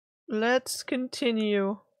let's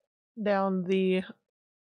continue down the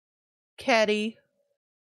caddy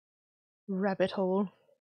rabbit hole.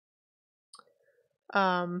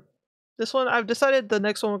 This one, I've decided the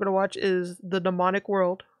next one we're gonna watch is The Demonic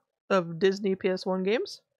World of Disney PS1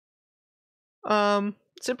 games.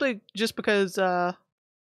 Simply just because, what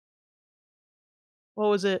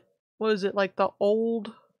was it? What is it, like the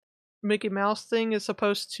old Mickey Mouse thing is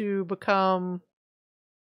supposed to become,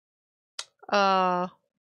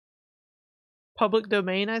 public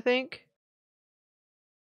domain, I think?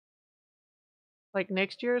 Like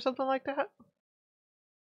next year or something like that?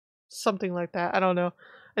 Something like that, I don't know.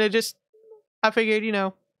 And it just, I figured, you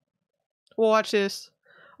know, we'll watch this.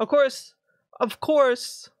 Of course,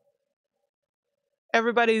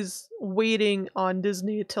 everybody's waiting on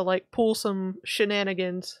Disney to like pull some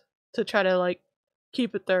shenanigans to try to like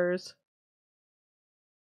keep it theirs.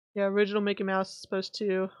 Yeah, original Mickey Mouse is supposed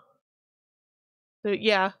to.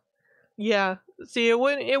 Yeah. See, it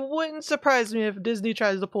wouldn't surprise me if Disney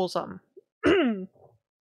tries to pull something.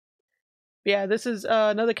 Yeah, this is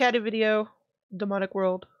another caddy video, Demonic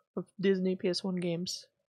World of Disney PS1 games.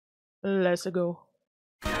 Let's go.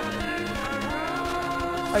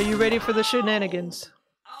 Are you ready for the shenanigans?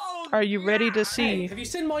 Are you ready to see? Hey, have you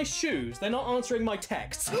seen my shoes? They're not answering my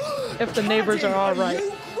texts. If the neighbors are all right. Are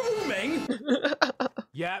you grooming?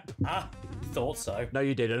 Yep. Thought so. No,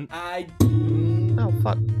 you didn't. Oh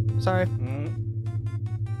fuck. Sorry.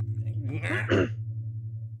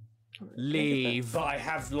 Leave. But I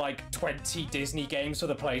have like 20 Disney games for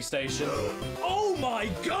the PlayStation. Oh my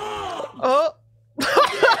god! Oh!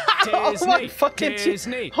 Disney, Oh my fucking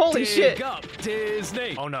Disney, holy shit! Up,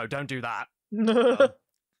 Disney. Oh no, don't do that.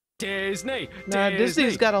 Disney. Nah,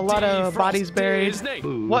 Disney's got a lot of bodies buried. Disney.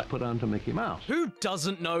 What? Put onto Mickey Mouse. Who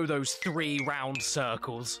doesn't know those 3 round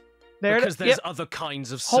circles? There Because there's yep. other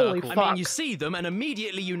kinds of Holy circles. I fuck. mean, you see them and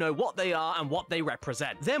immediately you know what they are and what they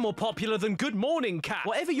represent. They're more popular than Good Morning Cat.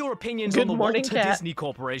 Whatever your opinions Good on the Morning Walter Cat. Disney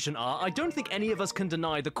Corporation are, I don't think any of us can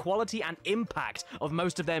deny the quality and impact of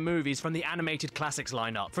most of their movies from the animated classics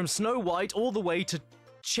lineup. From Snow White all the way to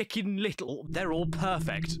Chicken Little, they're all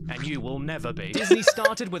perfect, and you will never be. Disney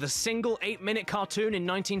started with a single 8-minute cartoon in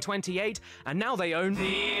 1928, and now they own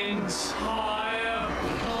the entire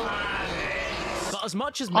planet. But as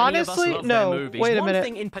much as many of us love their movies, wait a one minute.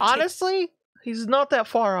 thing in particular— Honestly, he's not that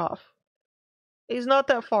far off. He's not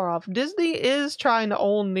that far off. Disney is trying to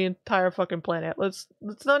own the entire fucking planet. Let's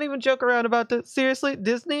not even joke around about this. Seriously,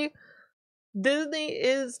 Disney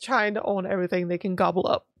is trying to own everything they can gobble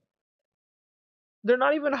up. They're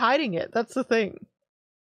not even hiding it. That's the thing.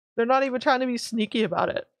 They're not even trying to be sneaky about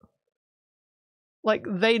it. Like,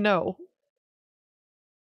 they know.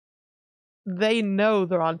 They know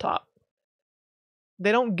they're on top.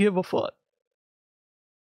 They don't give a fuck.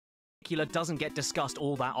 doesn't get discussed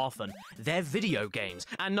all that often. They're video games.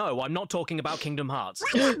 And no, I'm not talking about Kingdom Hearts.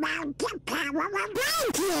 And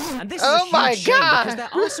this is a huge shame because there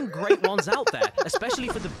are some great ones out there, especially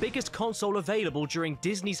for the biggest console available during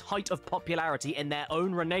Disney's height of popularity in their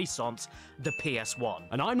own renaissance, the PS1.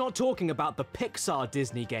 And I'm not talking about the Pixar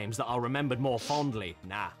Disney games that are remembered more fondly.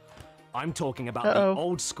 Nah. I'm talking about the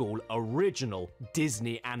old-school, original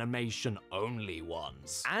Disney animation-only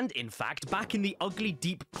ones. And, in fact, back in the ugly,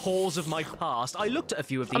 deep pores of my past, I looked at a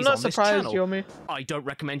few of these on this channel. Yomi. I don't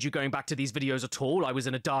recommend you going back to these videos at all. I was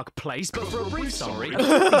in a dark place, but for a brief summary, these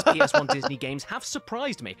PS1 Disney games have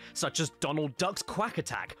surprised me, such as Donald Duck's Quack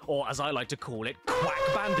Attack, or as I like to call it, Quack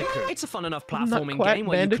Bandicoot. It's a fun enough platforming game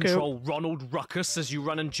where you control Ronald Ruckus as you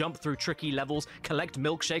run and jump through tricky levels, collect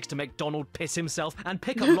milkshakes to make Donald piss himself, and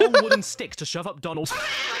pick up long wooden sticks to shove up Donald.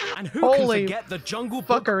 And who can forget the Jungle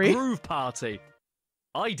Book Groove Party?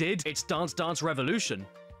 I did. It's Dance Dance Revolution,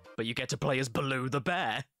 but you get to play as Baloo the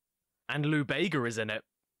bear. And Lou Bega is in it,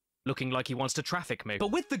 looking like he wants to traffic me. But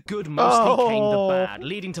with the good mostly came the bad,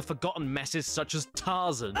 leading to forgotten messes such as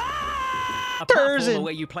Tarzan. A platformer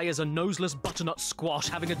where you play as a noseless butternut squash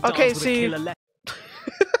having a dance with a killer left.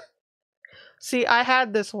 See, I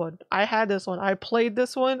had this one. I played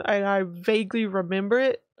this one, and I vaguely remember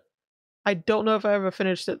it. I don't know if I ever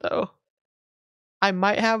finished it, though. I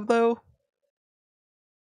might have, though.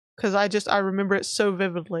 Because I remember it so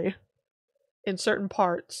vividly. In certain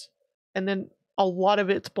parts. And then a lot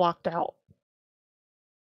of it's blocked out.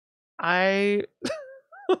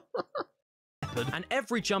 And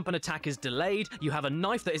every jump and attack is delayed. You have a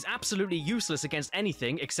knife that is absolutely useless against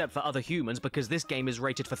anything except for other humans because this game is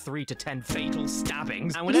rated for 3 to 10 fatal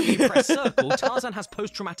stabbings. And whenever you press circle, Tarzan has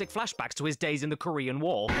post-traumatic flashbacks to his days in the Korean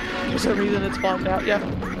War. For some reason it's blocked out, yeah.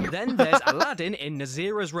 Then there's Aladdin in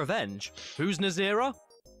Nazira's Revenge. Who's Nazira?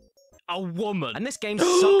 a woman. And this game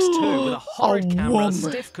sucks too, with a horrid camera,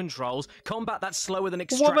 stiff controls, combat that's slower than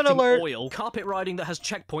extracting oil, carpet riding that has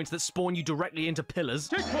checkpoints that spawn you directly into pillars,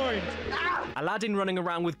 Aladdin running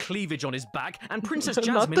around with cleavage on his back, and Princess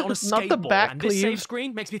Jasmine on a skateboard. And this save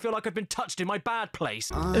screen makes me feel like I've been touched in my bad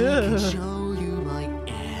place. I can show you my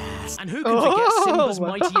ass. And who can forget Simba's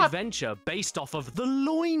Mighty Adventure, based off of The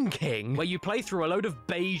Loin King, where you play through a load of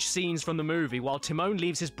beige scenes from the movie while Timon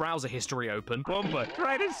leaves his browser history open. Pumbaa,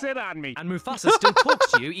 try to sit on me. And Mufasa still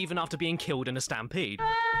talks to you even after being killed in a stampede.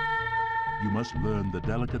 You must learn the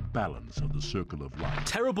delicate balance of the circle of life.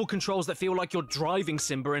 Terrible controls that feel like you're driving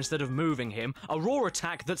Simba instead of moving him. A raw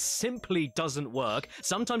attack that simply doesn't work.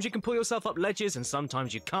 Sometimes you can pull yourself up ledges and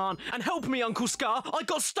sometimes you can't. And help me, Uncle Scar, I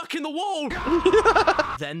got stuck in the wall!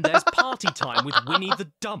 Then there's Party Time with Winnie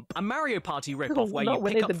the Dump, a Mario Party ripoff where you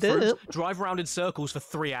pick up fruit, drive around in circles for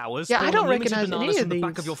 3 hours, yeah, I don't recognize bananas any from of the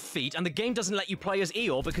back these. of your feet, and the game doesn't let you play as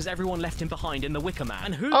Eeyore because everyone left him behind in the Wicker Man.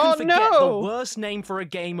 And who can forget the worst name for a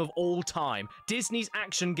game of all time? Disney's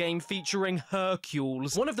action game featuring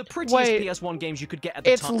Hercules. One of the prettiest PS1 games you could get at the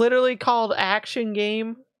time. It's literally called Action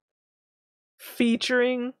Game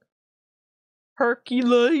featuring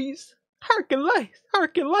Hercules. Hercules.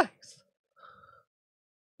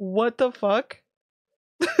 What the fuck?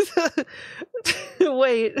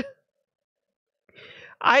 Wait.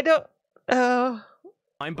 I don't...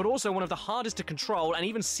 but also one of the hardest to control and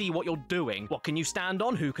even see what you're doing. What can you stand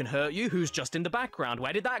on? Who can hurt you? Who's just in the background?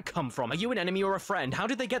 Where did that come from? Are you an enemy or a friend? How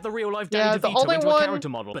did they get the real-life Danny DeVito into a character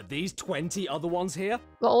model? But these 20 other ones here?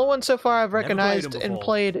 The only one so far I've recognized and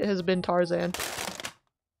played has been Tarzan.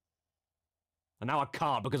 And now I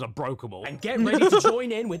can't because I broke them all. And get ready to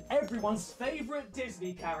join in with everyone's favorite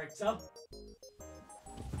Disney character,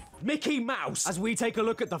 Mickey Mouse, as we take a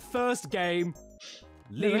look at the first game,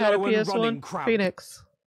 Never had a Lilo and PS1? Running Crab. Phoenix.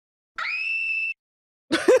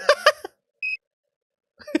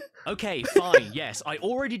 Okay, fine, yes, I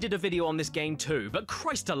already did a video on this game too, but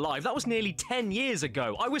Christ alive, that was nearly 10 years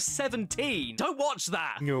ago. I was 17. Don't watch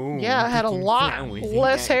that. No. Yeah, I had a lot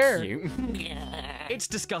less hair. It's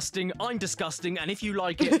disgusting, I'm disgusting, and if you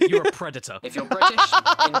like it, you're a predator. If you're British,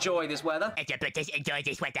 enjoy this weather. If you're British, enjoy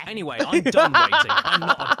this weather. Anyway, I'm done waiting. I'm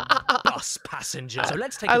not a bus passenger. So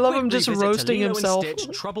let's take a love quick him just revisit to roasting Lilo himself. And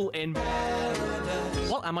Stitch, Trouble in...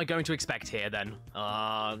 What am I going to expect here, then?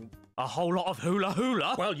 A whole lot of hula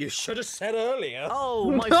hula? Well, you should have said earlier. Oh,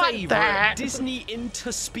 my Not favorite. that. Disney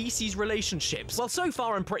interspecies relationships. Well, so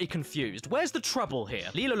far I'm pretty confused. Where's the trouble here?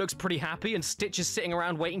 Lilo looks pretty happy and Stitch is sitting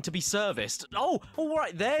around waiting to be serviced. Oh, all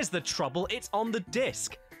right, there's the trouble. It's on the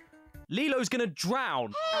disc. Lilo's gonna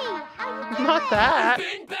drown. Not that.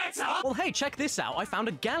 Well, hey, check this out. I found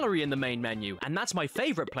a gallery in the main menu, and that's my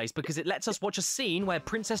favorite place because it lets us watch a scene where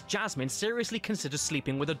Princess Jasmine seriously considers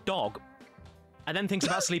sleeping with a dog. And then thinks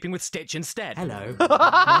about sleeping with Stitch instead. Hello,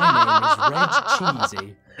 my name is Reg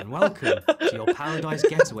Cheesy, and welcome to your paradise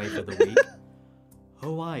getaway for the week.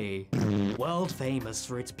 Hawaii, world famous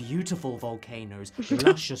for its beautiful volcanoes,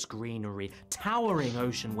 luscious greenery, towering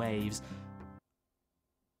ocean waves,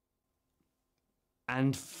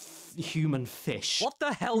 and human fish. What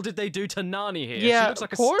the hell did they do to Nani here? Yeah, she looks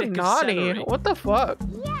like a poor stick of Nani. celery. What the fuck?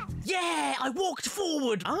 Yeah, I walked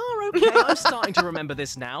forward. Oh, okay, I'm starting to remember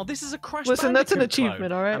this now. This is a Crash Listen, that's an Bandicoot clone.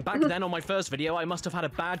 achievement, all right? And back then on my first video, I must have had a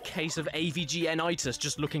bad case of AVG-enitis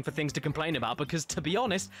just looking for things to complain about because, to be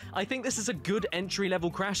honest, I think this is a good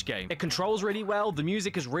entry-level Crash game. It controls really well, the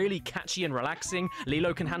music is really catchy and relaxing,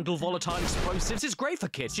 Lilo can handle volatile explosives, it's great for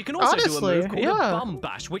kids. She can also do a move called a bum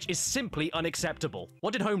bash, which is simply unacceptable.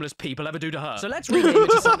 What did homeless people ever do to her? So let's rename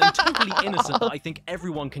it to something totally innocent that I think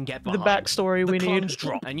everyone can get behind. The backstory we need. Clunge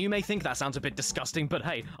drop. And you may think that sounds a bit disgusting, but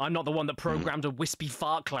hey, I'm not the one that programmed a wispy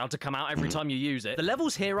fart cloud to come out every time you use it. The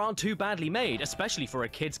levels here aren't too badly made, especially for a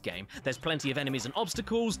kid's game. There's plenty of enemies and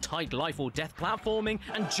obstacles, tight life or death platforming,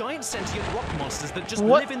 and giant sentient rock monsters that just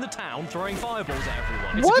live in the town throwing fireballs at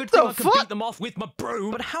everyone. It's a good thing I can beat them off with my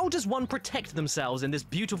broom. But how does one protect themselves in this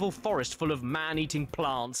beautiful forest full of man-eating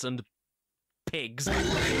plants and pigs?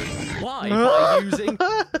 Why? By using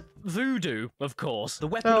voodoo, of course. The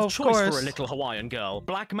weapon of choice for a little Hawaiian girl.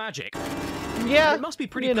 Black magic. Yeah, it must be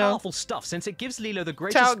pretty powerful stuff since it gives Lilo the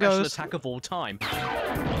greatest special attack of all time.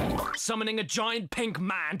 Summoning a giant pink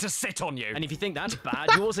man to sit on you. And if you think that's bad,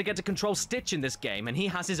 you also get to control Stitch in this game, and he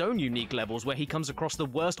has his own unique levels where he comes across the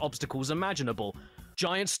worst obstacles imaginable.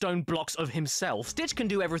 Giant stone blocks of himself. Stitch can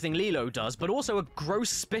do everything Lilo does, but also a gross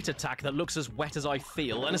spit attack that looks as wet as I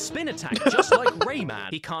feel, and a spin attack just like Rayman.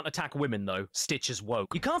 He can't attack women though. Stitch is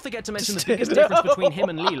woke. You can't forget to mention the biggest difference between him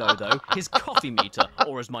and Lilo though, his coffee meter,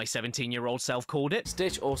 or as my 17-year-old self called it.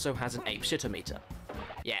 Stitch also has an ape shitter meter.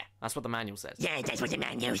 Yeah, that's what the manual says. Yeah, that's what the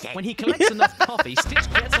manual said. When he collects enough coffee, Stitch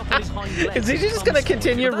gets up on his hind legs. Is he and just gonna comes forward,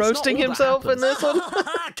 continue but that's not roasting all that himself in happens. this one?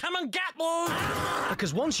 Come and get me!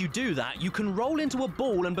 Because once you do that, you can roll into a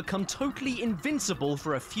ball and become totally invincible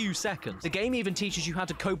for a few seconds. The game even teaches you how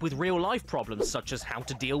to cope with real-life problems, such as how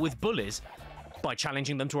to deal with bullies, by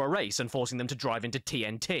challenging them to a race and forcing them to drive into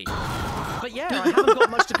TNT. But yeah, I haven't got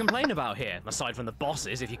much to complain about here, aside from the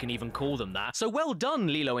bosses, if you can even call them that. So well done,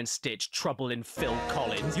 Lilo and Stitch, Trouble in Phil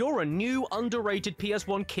Collins. You're a new, underrated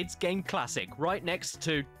PS1 kids game classic, right next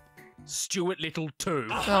to Stuart Little 2.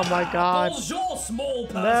 Oh my god. Bonjour, small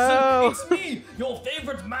person. No. It's me, your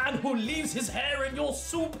favorite man who leaves his hair in your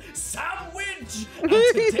soup sandwich. And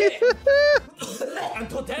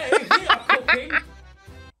today we are cooking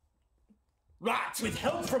rats with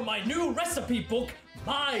help from my new recipe book,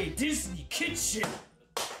 My Disney Kitchen.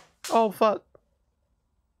 Oh fuck.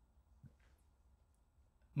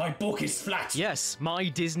 My book is flat. Yes, My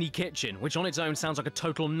Disney Kitchen, which on its own sounds like a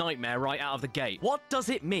total nightmare right out of the gate. What does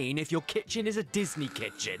it mean if your kitchen is a Disney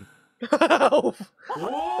kitchen? Oh.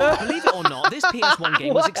 Believe it or not, this PS1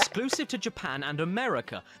 game was What? exclusive to Japan and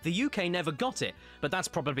America. The UK never got it, but that's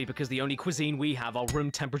probably because the only cuisine we have are room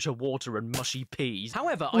temperature water and mushy peas.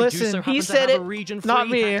 However, I do Listen, so he happen to said have it, a region-free not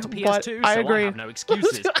me, hacked but PS2, I so agree. I have no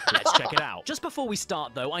excuses. Let's check it out. Just before we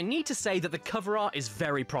start, though, I need to say that the cover art is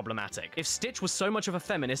very problematic. If Stitch was so much of a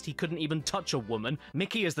feminist he couldn't even touch a woman,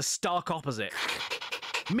 Mickey is the stark opposite.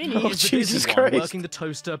 Minnie Oh, is the Jesus busy one, Christ. working the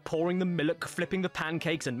toaster, pouring the milk, flipping the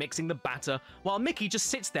pancakes, and mixing the batter, while Mickey just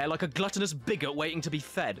sits there like a gluttonous bigot waiting to be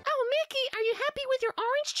fed. Oh, Mickey, are you happy with your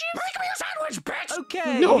orange juice? Make me a sandwich, bitch.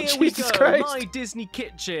 Okay, No, here we Jesus go. Christ. My Disney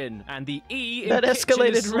Kitchen. And the E in That kitchen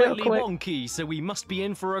escalated is real slightly quick. wonky, so we must be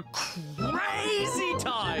in for a crazy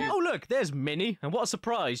time. Oh, look, there's Minnie. And what a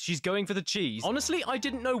surprise, she's going for the cheese. Honestly, I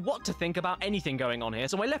didn't know what to think about anything going on here,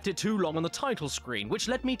 so I left it too long on the title screen, which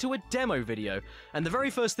led me to a demo video. And the very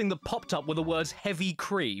first thing that popped up were the words heavy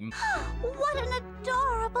cream. What an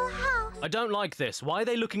adorable house. I don't like this. Why are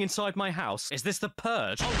they looking inside my house? Is this the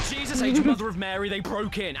Purge? Oh, Jesus H. Mother of Mary, they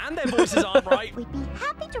broke in, and their voices aren't right. We'd be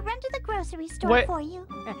happy to run to the grocery store Wait. for you.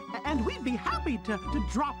 And we'd be happy to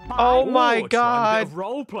drop by. Oh my Trying a god. bit of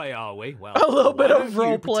role play, are we? Well, A little bit why of don't you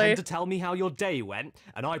role play. pretend to tell me how your day went,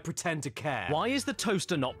 and I pretend to care. Why is the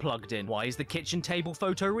toaster not plugged in? Why is the kitchen table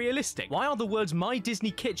photo realistic? Why are the words My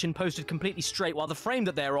Disney Kitchen posted completely straight while the frame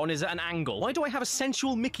that they're on is at an angle? Why do I have a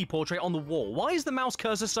sensual Mickey portrait on the wall? Why is the mouse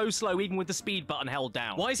cursor so slow even with the speed button held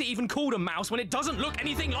down? Why is it even called a mouse when it doesn't look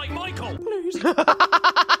anything like Michael? Please.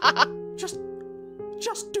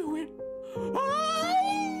 just do it.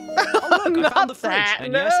 Oh look, I Not found the fridge. that,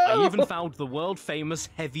 And yes, I no. even found the world famous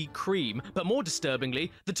heavy cream. But more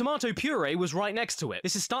disturbingly, the tomato puree was right next to it.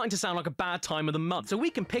 This is starting to sound like a bad time of the month. So we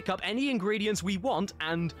can pick up any ingredients we want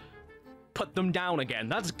and put them down again.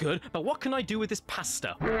 That's good. But what can I do with this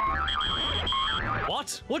pasta?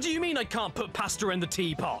 What? What do you mean I can't put pasta in the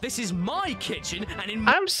teapot? This is my kitchen and in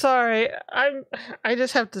my I'm sorry. I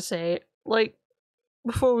just have to say, like,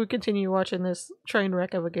 before we continue watching this train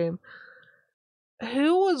wreck of a game,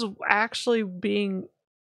 who was actually being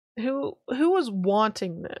who was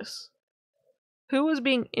wanting this? Who was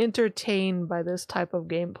being entertained by this type of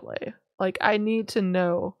gameplay? Like, I need to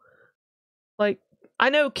know. Like, I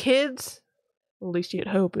know kids, at least you'd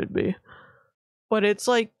hope it'd be, but it's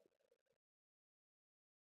like,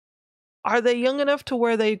 are they young enough to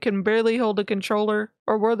where they can barely hold a controller?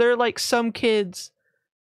 Or were there like some kids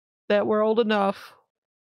that were old enough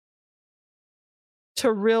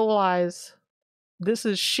to realize this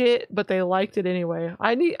is shit, but they liked it anyway?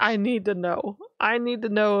 I need to know. I need to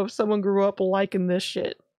know if someone grew up liking this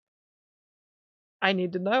shit. I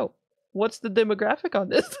need to know. What's the demographic on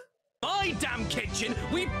this? my damn kitchen.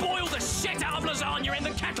 We boil the shit out of lasagna in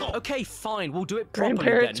the kettle. Okay, fine. We'll do it properly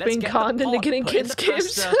Grandparents then. Let's being get the conned into pot, getting put in kids the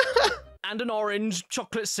games. pasta, and an orange,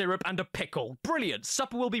 chocolate syrup, and a pickle. Brilliant.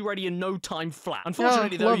 Supper will be ready in no time flat.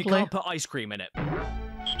 Unfortunately, though, you lovely. can't put ice cream in it,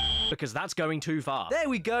 because that's going too far. There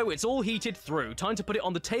we go. It's all heated through. Time to put it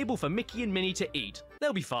on the table for Mickey and Minnie to eat.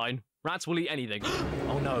 They'll be fine. Rats will eat anything.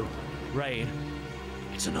 Oh no. Rain.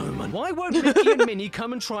 It's an omen. Why won't Mickey and Minnie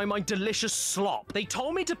come and try my delicious slop? They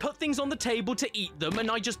told me to put things on the table to eat them,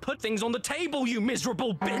 and I just put things on the table, you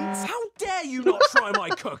miserable bins. How dare you not try my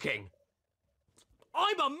cooking?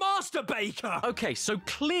 I'm a master baker! Okay, so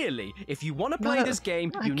clearly, if you want to play No, this game,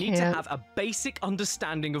 I you need to can't. have a basic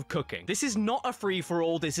understanding of cooking. This is not a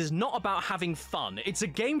free-for-all, this is not about having fun. It's a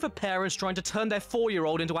game for parents trying to turn their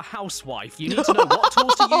 4-year-old into a housewife. You need to know what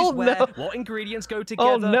tools to use Oh, where, no. what ingredients go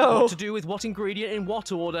together, no. what to do with what ingredient in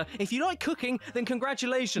what order. If you like cooking, then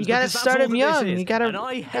congratulations, You gotta because that's start all 'em that young. this is. You gotta- And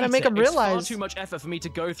I gotta hate make 'em it. It's far realize. too much effort for me to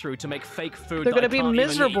go through to make fake food They're that I gonna be can't even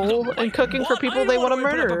miserable eat. and cooking for What? people I they want wanna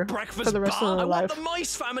open up a murder breakfast for the rest of bar. their I want life. the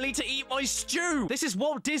mice family to eat my stew. This is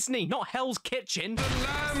Walt Disney, not Hell's Kitchen. The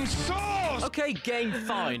lamb sauce. Okay, game,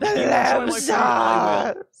 fine. The If you wanna try my food,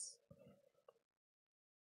 I will.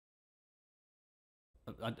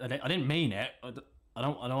 I didn't mean it. I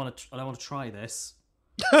don't want to try this.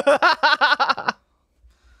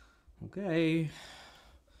 Okay.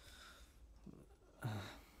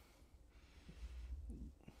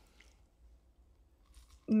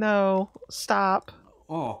 No, stop.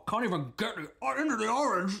 Oh, can't even get it into the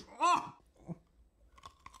orange. Ah!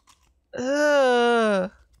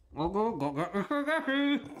 Ugh.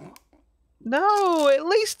 No, at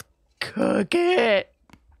least cook it.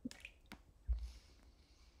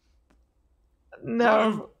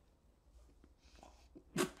 No.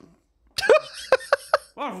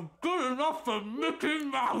 That's good enough for Mickey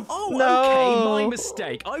Mouse. Oh, No. okay, my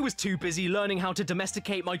mistake. I was too busy learning how to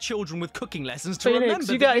domesticate my children with cooking lessons to Phoenix,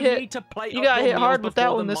 remember you that got you hit- need to plate you up got your hit meals hard with that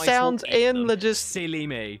before one, the mice sounds will eat and them. the just- Silly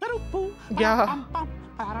me. Yeah.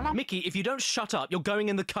 Mickey, if you don't shut up, you're going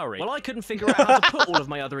in the curry. Well, I couldn't figure out how to put all of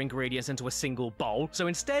my other ingredients into a single bowl, so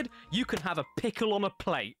instead, you can have a pickle on a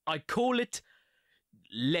plate. I call it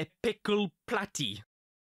Le Pickle Plati.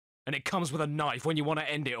 And it comes with a knife when you want to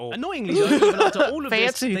end it all. Annoyingly, though, even after all of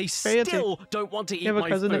Fancy, this, they fancy. still don't want to eat You have a my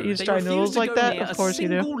cousin that food. eats They dry refuse noodles to like go that? near Of a course you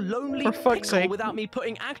do. single lonely For fuck's pickle sake. without me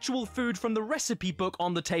putting actual food from the recipe book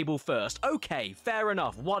on the table first. Okay, fair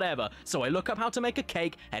enough, whatever. So I look up how to make a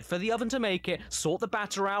cake, head for the oven to make it, sort the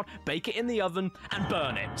batter out, bake it in the oven, and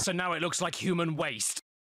burn it. So now it looks like human waste.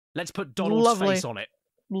 Let's put Donald's Lovely. face on it.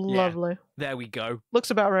 Lovely. There we go. Looks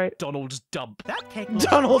about right. Donald's dump. That cake looks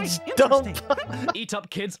Donald's quite dump. interesting. Eat up,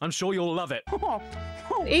 kids. I'm sure you'll love it.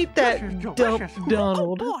 Eat that Delicious, dump, delicious.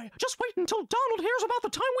 Donald. Oh boy, just wait until Donald hears about the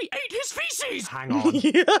time we ate his feces. Hang on.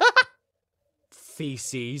 Yeah.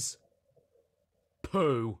 Feces.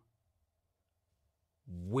 Poo.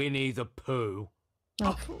 Winnie the Pooh.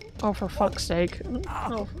 Oh, for fuck's sake.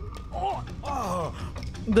 Oh, oh,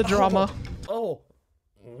 The drama. oh.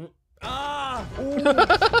 Ah!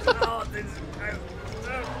 Oh, this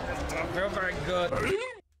doesn't feel very good.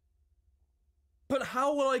 But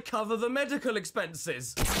how will I cover the medical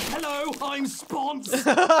expenses? Hello, I'm Spons.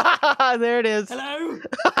 There it is. Hello?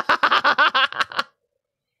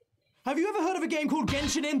 Have you ever heard of a game called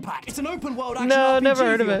Genshin Impact? It's an open world action No, RPG never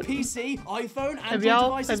heard for of your it. PC, iPhone, Android y'all-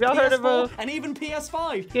 devices, have y'all heard of PS4, a and even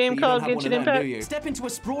PS5. game But you called don't have one Genshin of them, Impact? do you? Step into a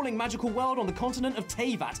sprawling magical world on the continent of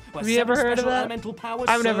Teyvat, where Have you ever seven heard of special that? elemental powers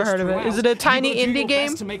I've never surge heard of it. throughout. Is it a You tiny gotta do indie your game?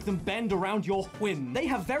 best to make them bend around your whim. They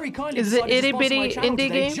have very kindly Is it decided to itty sponsor my bitty channel indie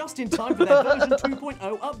today game? just in time for their version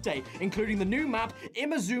 2.0 update, including the new map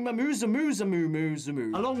Imazuma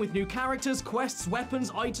Muzamu, along with new characters, quests,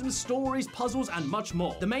 weapons, items, stories, puzzles, and much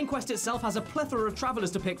more. The main quest itself has a plethora of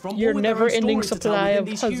travelers to pick from. Your all with their own never-ending stories to tell supply within of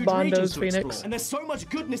these huge husbandos, regions to Phoenix. explore. And there's so much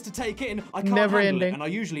goodness to take in, I can't Never handle it, ending. and I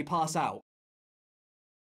usually pass out.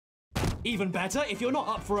 Even better, if you're not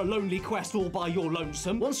up for a lonely quest all by your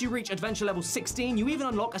lonesome, once you reach adventure level 16, you even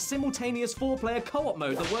unlock a simultaneous 4-player co-op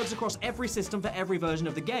mode that works across every system for every version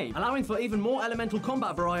of the game, allowing for even more elemental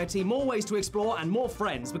combat variety, more ways to explore, and more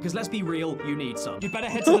friends, because let's be real, you need some. You better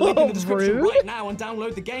head to the link in the description Rude. right now and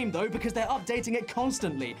download the game, though, because they're updating it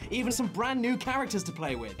constantly, even some brand new characters to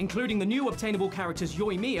play with, including the new obtainable characters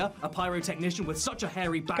Yoimiya, a pyrotechnician with such a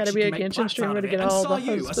hairy back Gotta she be can a make Genshin plats streamer out of to it, get and all the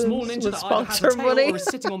Sayu, a small husbands ninja with that either has a sponsor tail money. or is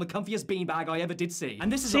sitting on the comfiest beanbag I ever did see.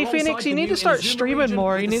 And this is See, alongside Phoenix, you the need new to start Inazuma streaming region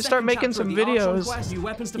more. with You the need to start second making chapter some of the Archon videos. quest, new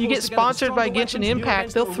weapons to You force get together, sponsored by stronger Genshin weapons, new Impact,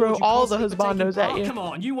 events they'll to throw reward you all the constantly for taking husbandos at part. you. Come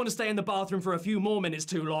on, you want to stay in the bathroom for a few more minutes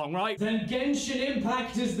too long, right? Then Genshin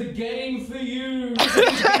Impact is the game for you.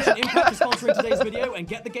 Genshin Impact is sponsoring today's video, and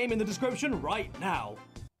get the game in the description right now.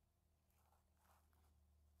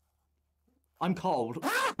 I'm cold.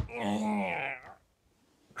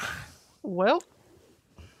 Well,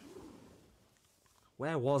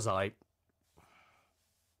 Where was I?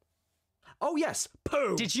 Oh yes,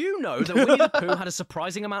 Pooh! Did you know that Winnie the Pooh had a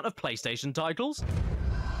surprising amount of PlayStation titles?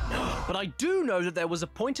 But I do know that there was a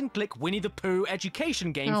point-and-click Winnie the Pooh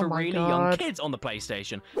education game Oh for my really young God. kids on the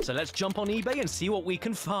PlayStation. So let's jump on eBay and see what we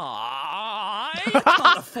can find. I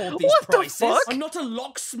can't afford these What the prices. fuck? I'm not a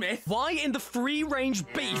locksmith. Why in the free-range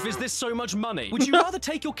beef is this so much money? Would you rather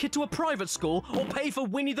take your kid to a private school or pay for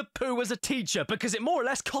Winnie the Pooh as a teacher? Because it more or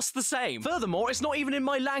less costs the same. Furthermore, it's not even in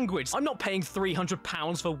my language. I'm not paying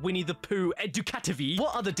 £300 for Winnie the Pooh Educativi.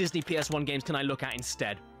 What other Disney PS1 games can I look at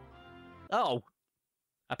instead? Oh.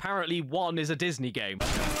 Apparently one is a Disney game.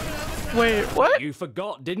 Wait, what? You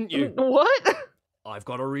forgot, didn't you? What? I've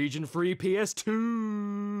got a region-free PS2.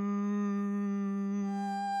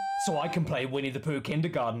 So I can play Winnie the Pooh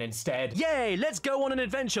Kindergarten instead. Yay, let's go on an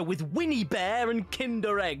adventure with Winnie Bear and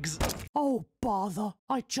Kinder Eggs. Oh, bother.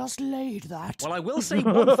 I just laid that. Well, I will say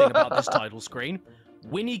one thing about this title screen.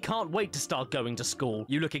 Winnie can't wait to start going to school.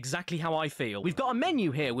 You look exactly how I feel. We've got a menu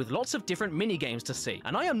here with lots of different mini-games to see.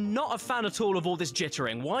 And I am not a fan at all of all this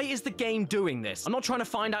jittering. Why is the game doing this? I'm not trying to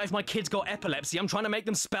find out if my kid's got epilepsy. I'm trying to make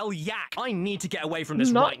them spell yak. I need to get away from this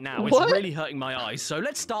right now. It's what? really hurting my eyes. So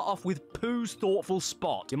let's start off with Pooh's thoughtful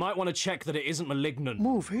spot. You might want to check that it isn't malignant.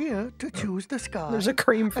 Move here to choose the sky. There's a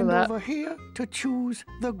cream for and that. over here to choose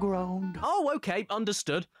the ground. Oh, okay,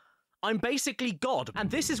 understood. I'm basically God, and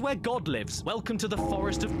this is where God lives. Welcome to the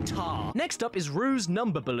Forest of Tar. Next up is Rue's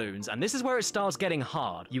number balloons, and this is where it starts getting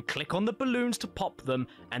hard. You click on the balloons to pop them,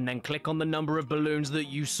 and then click on the number of balloons that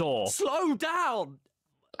you saw. Slow down!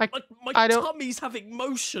 I My don't- tummy's having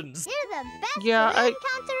motions. You're the best Yeah, balloon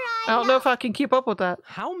counter I don't know if I can keep up with that.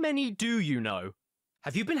 How many do you know?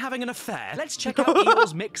 Have you been having an affair? Let's check out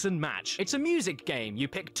Eeyore's Mix and Match. It's a music game. You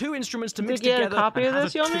pick two instruments to mix Did you get a together copy and of have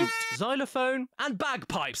this, a Yomi? toot. Xylophone and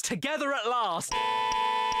bagpipes together at last.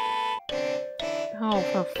 Oh,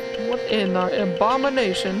 what in the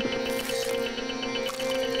abomination?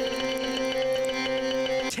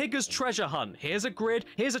 Tigger's Treasure Hunt. Here's a grid,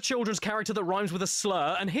 here's a children's character that rhymes with a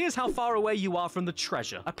slur, and here's how far away you are from the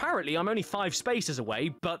treasure. Apparently, I'm only 5 spaces away,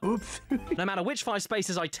 but Oops. no matter which 5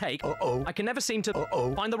 spaces I take, Uh-oh. I can never seem to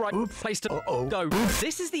find the right place to go.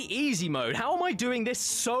 This is the easy mode. How am I doing this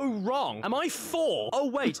so wrong? Am I 4? Oh,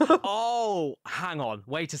 wait. Oh, hang on.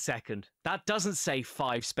 Wait a second. That doesn't say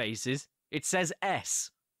 5 spaces. It says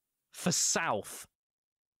S. For south.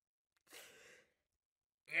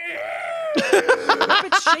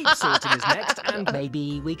 Rabbit's shape sorting is next, and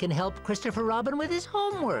Maybe we can help Christopher Robin with his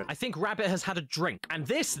homework. I think Rabbit has had a drink. And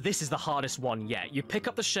this is the hardest one yet. You pick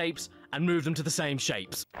up the shapes and move them to the same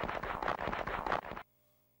shapes.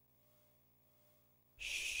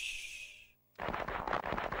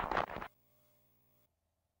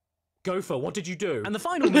 Gopher, what did you do? And the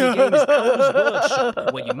final minigame is Owl's Word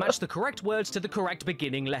Shop, where you match the correct words to the correct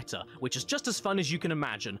beginning letter, which is just as fun as you can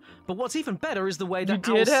imagine. But what's even better is the way that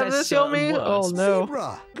You Owl did have says this, certain Yomi? words. Oh no.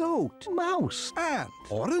 Zebra, goat, mouse, ant,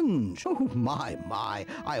 orange. Oh, my.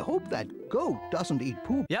 I hope that goat doesn't eat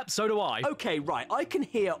poop. Yep, so do I. Okay, right, I can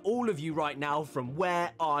hear all of you right now from where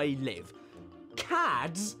I live.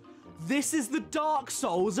 Cads, this is the Dark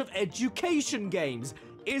Souls of education games.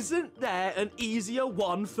 Isn't there an easier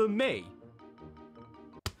one for me?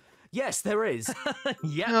 Yes, there is.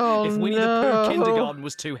 Yep, Oh, if Winnie the no. Pooh Kindergarten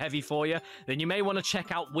was too heavy for you, then you may want to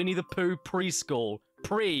check out Winnie the Pooh Preschool.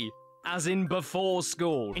 Pre, as in before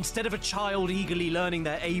school. Instead of a child eagerly learning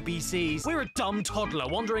their ABCs, we're a dumb toddler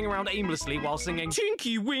wandering around aimlessly while singing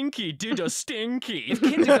Tinky Winky did a stinky. If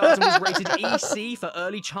kindergarten was rated EC for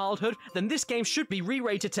early childhood, then this game should be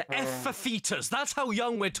re-rated to F for fetus. That's how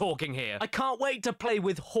young we're talking here. I can't wait to play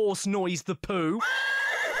with Horse Noise the Pooh.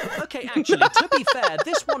 Okay, actually, to be fair,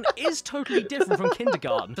 this one is totally different from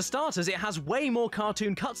Kindergarten. For starters, it has way more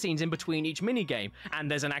cartoon cutscenes in between each minigame, and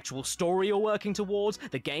there's an actual story you're working towards,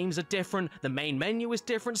 the games are different, the main menu is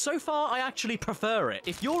different. So far, I actually prefer it.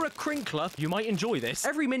 If you're a crinkler, you might enjoy this.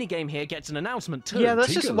 Every minigame here gets an announcement too. Yeah,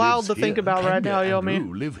 that's just Tigger wild to lives think here. about right now, Kanga and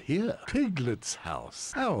Yomi. Roo live here. Piglet's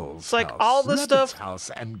house, Owl's It's like house, all the Rabbit's stuff- house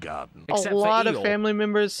and garden. A Except for lot of Eeyore, family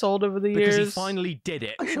members sold over the because he years finally did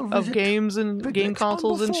it. I shall of visit games and game Piglet's,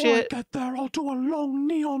 consoles and before shit. I get there, I'll do a long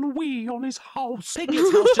neon wee on his house.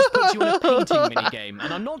 Piglet's house just puts you in a painting minigame,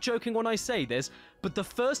 and I'm not joking when I say this, but the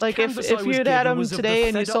first Like, if canvas I was you'd had given them was of today the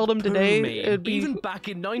and you fed-up sold them Pooh today, meme. it'd be- Even back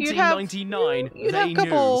in you'd have- 1999, you'd they have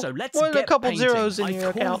couple- knew. So let's more than a get couple painting. zeros in I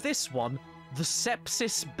your call account. this one the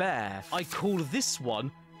Sepsis Bear. I call this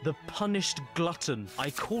one the Punished Glutton. I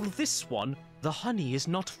call this one the Honey is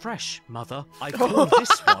Not Fresh, Mother. I call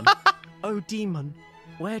this one Oh Demon,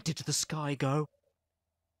 where did the sky go?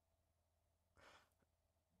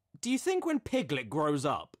 Do you think when Piglet grows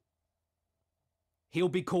up, he'll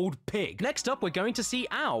be called Pig? Next up, we're going to see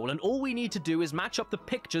Owl, and all we need to do is match up the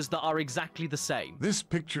pictures that are exactly the same. This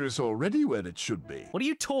picture is already where it should be. What are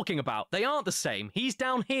you talking about? They aren't the same. He's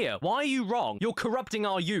down here. Why are you wrong? You're corrupting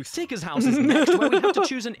our youth. Tigger's house is next, where we have to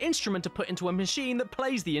choose an instrument to put into a machine that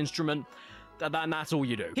plays the instrument. And that's all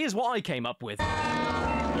you do. Here's what I came up with.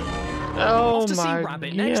 Oh Off to see my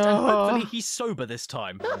Rabbit next, and hopefully he's sober this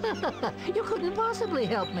time. You couldn't possibly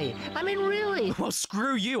help me. I mean, really. Well,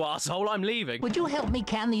 screw you, asshole. I'm leaving. Would you help me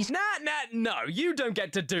can these? Nah, no. You don't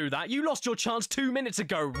get to do that. You lost your chance 2 minutes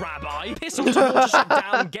ago, Rabbi. Piss off to Watership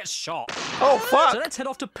down and get shot. Oh, fuck. So let's head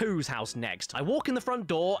off to Pooh's house next. I walk in the front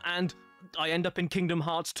door, and I end up in Kingdom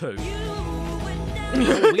Hearts 2.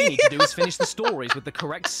 All we need to do is finish the stories with the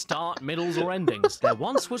correct start, middles, or endings. There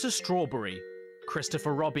once was a strawberry.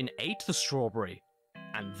 Christopher Robin ate the strawberry.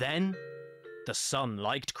 And then, the sun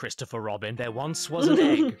liked Christopher Robin. There once was an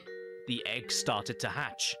egg. The egg started to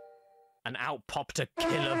hatch. And out popped a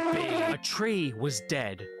killer bee. A tree was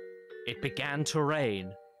dead. It began to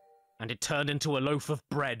rain. And it turned into a loaf of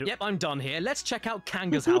bread. Yep, I'm done here. Let's check out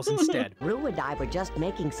Kanga's house instead. Rue and I were just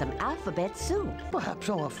making some alphabet soup. Perhaps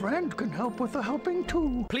our friend can help with the helping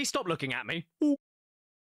too. Please stop looking at me.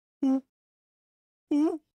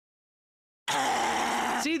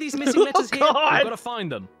 See these missing letters here? We've got to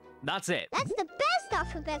find them. That's it. That's the best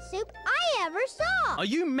alphabet soup I ever saw. Are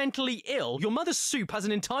you mentally ill? Your mother's soup has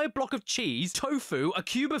an entire block of cheese, tofu, a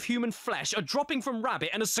cube of human flesh, a dropping from rabbit,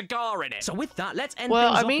 and a cigar in it. So with that, let's end things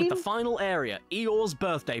off with the final area, Eeyore's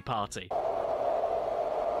birthday party.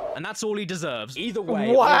 And that's all he deserves. Either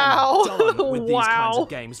way, wow. I am done with these kinds of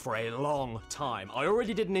games for a long time. I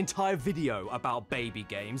already did an entire video about baby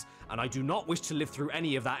games, and I do not wish to live through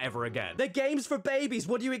any of that ever again. They're games for babies,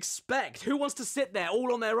 what do you expect? Who wants to sit there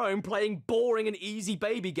all on their own playing boring and easy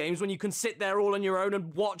baby games when you can sit there all on your own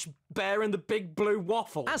and watch Bear in the Big Blue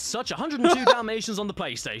Waffle? As such, 102 Dalmatians on the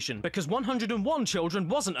PlayStation, because 101 children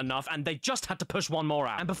wasn't enough and they just had to push one more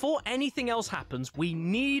out. And before anything else happens, we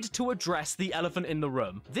need to address the elephant in the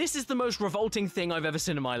room. This is the most revolting thing I've ever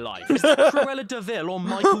seen in my life. Is that Cruella de Vil or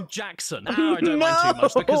Michael Jackson? I don't mind too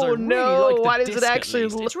much because I really like the Why does disc it actually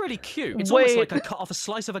at least. It's really cute. It's Wait. almost like I cut off a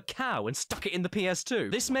slice of a cow and stuck it in the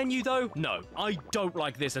PS2. This menu though, no, I don't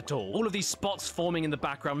like this at all. All of these spots forming in the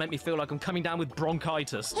background make me feel like I'm coming down with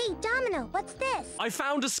bronchitis. Hey, Domino, what's this? I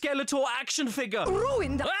found a Skeletor action figure.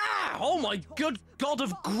 Ruined. Ah! Oh my good god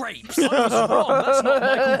of grapes! I was wrong. That's not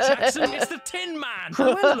Michael Jackson. It's the Tin Man.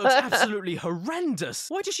 Cruella looks absolutely horrendous.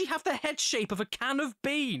 Why does she have the head shape of a can of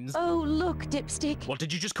beans? Oh, look, Dipstick. What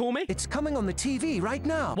did you just call me? It's coming on the TV right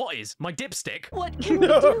now. What is my dipstick? What can we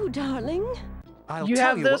do, darling? I'll You tell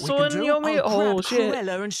have you this what we one, can do. Yomi? I'll Oh grab shit!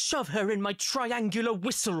 Cruella and shove her in my triangular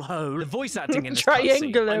whistle hole. The voice acting in this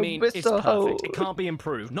Triangular cutscene, I mean, it's whistle perfect. hole. It can't be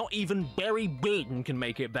improved. Not even Barry Wilton can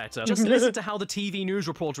make it better. Just listen to how the TV news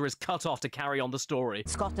reporter is cut off to carry on the story.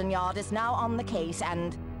 Scotland Yard is now on the case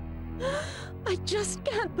and... I just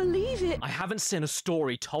can't believe it. I haven't seen a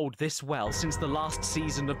story told this well since the last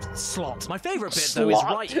season of Slot. My favourite bit, though, is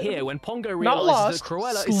Slot. right here when Pongo Not realises that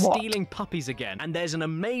lost, Cruella is Slot. stealing puppies again, and there's an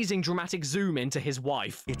amazing dramatic zoom in to his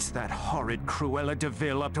wife. It's that horrid Cruella de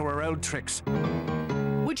Vil up to her old tricks.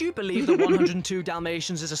 Would you believe that 102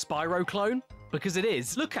 Dalmatians is a Spyro clone? Because it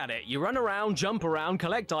is. Look at it. You run around, jump around,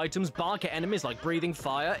 collect items, bark at enemies like breathing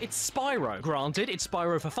fire. It's Spyro. Granted, it's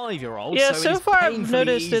Spyro for 5-year-olds. Yeah, so so it is far I've painfully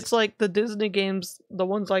noticed easy. it's like the Disney games, the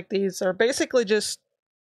ones like these, are basically just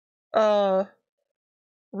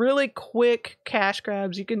really quick cash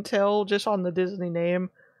grabs. You can tell just on the Disney name.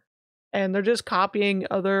 And they're just copying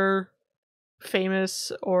other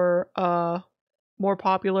famous or more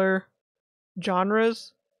popular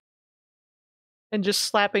genres and just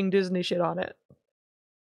slapping Disney shit on it.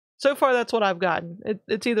 So far, that's what I've gotten.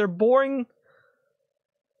 It's either boring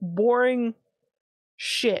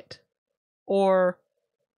shit, or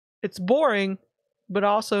it's boring, but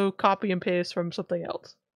also copy and paste from something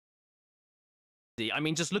else. I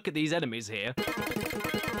mean, just look at these enemies here.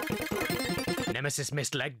 Nemesis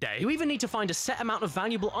missed leg day. You even need to find a set amount of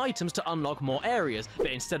valuable items to unlock more areas, but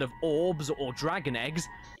instead of orbs or dragon eggs,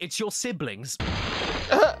 it's your siblings.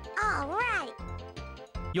 All right.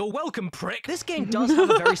 You're welcome, prick! This game does have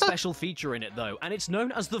a very special feature in it, though, and it's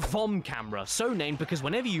known as the VOM camera, so named because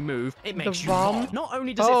whenever you move, it makes you vom. Not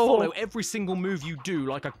only does it follow every single move you do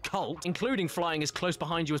like a cult, including flying as close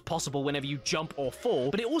behind you as possible whenever you jump or fall,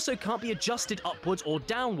 but it also can't be adjusted upwards or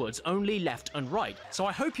downwards, only left and right. So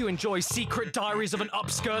I hope you enjoy Secret Diaries of an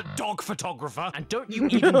Upskirt Dog Photographer, and don't you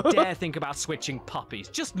even dare think about switching puppies.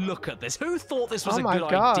 Just look at this. Who thought this was a good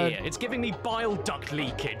idea? It's giving me bile duct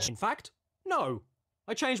leakage. In fact, no.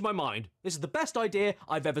 I changed my mind. This is the best idea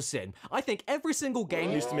I've ever seen. I think every single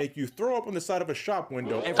game used to make you throw up on the side of a shop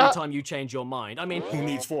window every time you change your mind. I mean, who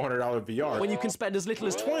needs $400 VR? When you can spend as little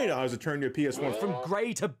as $20 to turn your PS1 from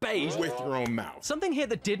grey to beige with your own mouse. Something here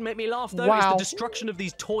that did make me laugh, though, is the destruction of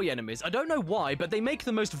these toy enemies. I don't know why, but they make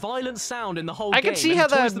the most violent sound in the whole game. I can see how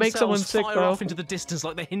that makes someone sick, fire though. off into the distance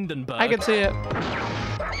like the Hindenburg. I can see it.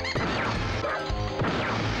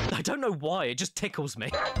 I don't know why, it just tickles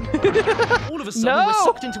me. All of a sudden, we're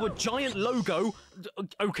sucked into a giant logo,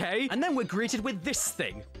 okay, and then we're greeted with this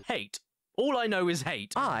thing, hate. All I know is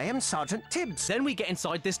hate. I am Sergeant Tibbs. Then we get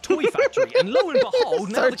inside this toy factory, and lo and behold,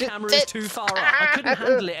 now the camera is too far up. I couldn't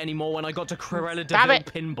handle it anymore when I got to Cruella de Vil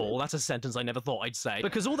Pinball. That's a sentence I never thought I'd say.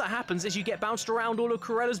 Because all that happens is you get bounced around all of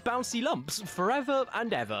Cruella's bouncy lumps, forever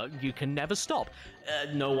and ever. You can never stop.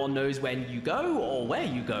 No one knows when you go, or where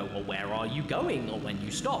you go, or where are you going, or when you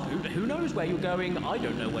stop. Who knows where you're going? I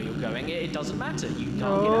don't know where you're going. It doesn't matter. You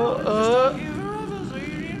can't get out.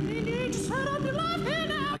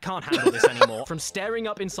 I can't handle this anymore. From staring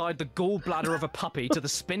up inside the gallbladder of a puppy to the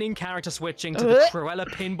spinning character switching to the Cruella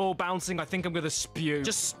pinball bouncing, I think I'm gonna spew.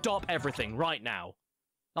 Just stop everything right now.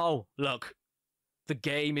 Oh, look. The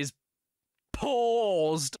game is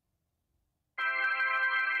paused.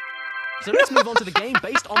 So let's move on to the game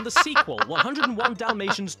based on the sequel, 101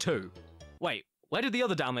 Dalmatians 2. Wait, where did the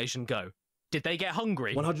other Dalmatian go? Did they get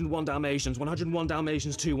hungry? 101 Dalmatians, 101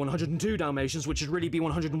 Dalmatians 2, 102 Dalmatians, which should really be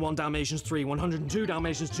 101 Dalmatians 3, 102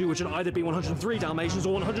 Dalmatians 2, which should either be 103 Dalmatians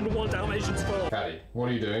or 101 Dalmatians 4. Caddy, what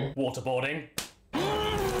are you doing? Waterboarding.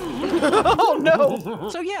 Oh no!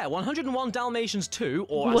 So yeah, 101 Dalmatians 2,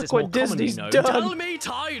 or as Look it's more what commonly Disney's known, done.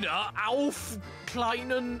 Dalmatiner Auf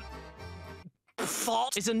Kleinen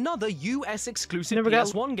Fort is another US exclusive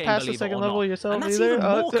PS1 game, past the believe it second or level not. yourself And that's either?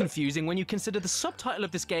 even more confusing when you consider the subtitle of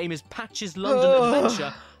this game is Patch's London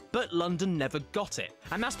Adventure, but London never got it.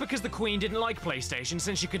 And that's because the Queen didn't like PlayStation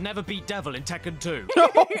since she could never beat Devil in Tekken 2.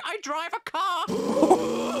 I drive a car!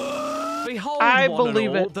 Behold, I one and believe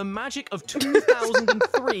all, it. the magic of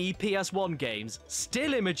 2003 PS1 games.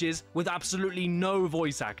 Still images with absolutely no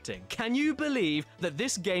voice acting. Can you believe that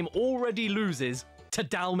this game already loses to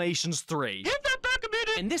Dalmatians 3? Give that back a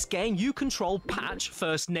minute! In this game, you control Patch,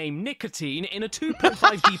 first name Nicotine, in a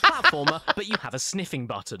 2.5D platformer, but you have a sniffing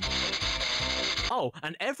button. Oh,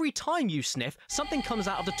 and every time you sniff, something comes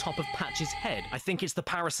out of the top of Patch's head. I think it's the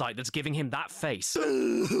parasite that's giving him that face.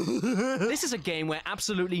 This is a game where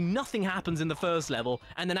absolutely nothing happens in the first level,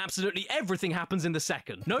 and then absolutely everything happens in the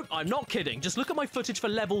second. Nope, I'm not kidding. Just look at my footage for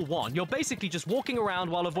level 1. You're basically just walking around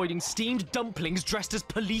while avoiding steamed dumplings dressed as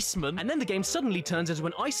policemen, and then the game suddenly turns into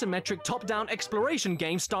an isometric top-down exploration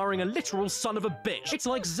game starring a literal son of a bitch. It's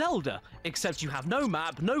like Zelda, except you have no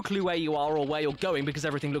map, no clue where you are or where you're going because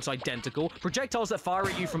everything looks identical, projectiles that fire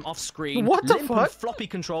at you from off-screen, what the limp fuck? and floppy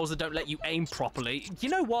controls that don't let you aim properly. You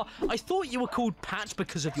know what? I thought you were called Patch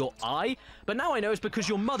because of your eye, but now I know it's because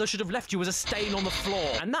your mother should have left you as a stain on the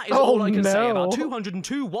floor. And that is all I can say about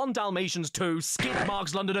 202 1 Dalmatians 2 Skid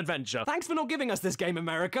Mark's London Adventure. Thanks for not giving us this game,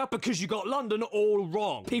 America, because you got London all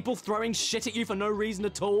wrong. People throwing shit at you for no reason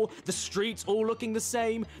at all, the streets all looking the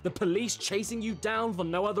same, the police chasing you down for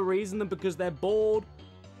no other reason than because they're bored.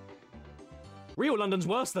 Real London's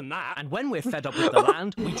worse than that. And when we're fed up with the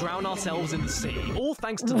land, we drown ourselves in the sea. All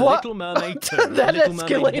thanks to The What? Little Mermaid 2. That Little Mermaid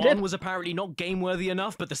escalated. 1 was apparently not game-worthy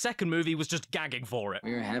enough, but the second movie was just gagging for it.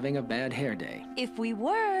 We're having a bad hair day. If we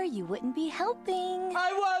were, you wouldn't be helping.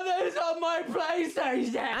 I want this on my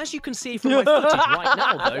PlayStation! As you can see from my footage right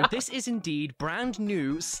now, though, this is indeed brand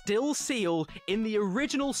new, still sealed, in the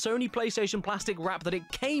original Sony PlayStation plastic wrap that it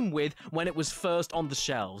came with when it was first on the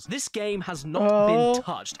shelves. This game has not been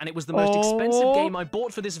touched, and it was the most expensive game I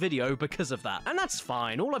bought for this video because of that. And that's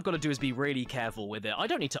fine. All I've got to do is be really careful with it. I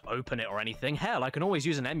don't need to open it or anything. Hell, I can always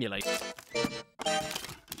use an emulator.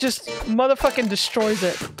 Just motherfucking destroys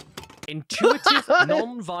it. Intuitive,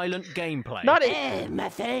 non-violent gameplay. Not my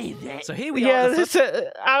favorite. So here we yeah,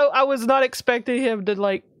 are. I was not expecting him to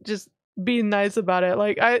like just be nice about it.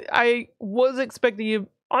 Like I was expecting him.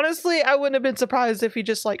 Honestly, I wouldn't have been surprised if he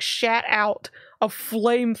just like shat out a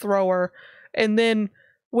flamethrower and then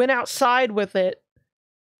went outside with it,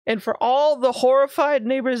 and for all the horrified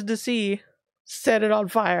neighbors to see, set it on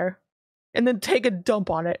fire and then take a dump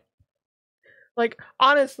on it. Like,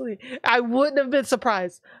 honestly, I wouldn't have been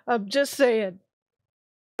surprised. I'm just saying.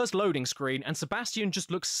 First loading screen, and Sebastian just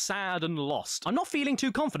looks sad and lost. I'm not feeling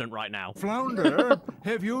too confident right now. Flounder,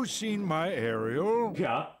 have you seen my aerial?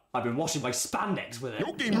 Yeah. I've been washing my spandex with it.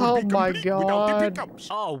 Oh my god.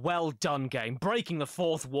 Oh, well done, game. Breaking the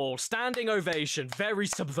fourth wall. Standing ovation. Very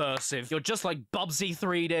subversive. You're just like Bubsy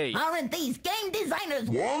 3D. Aren't these game designers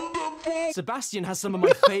Wonderful! Sebastian has some of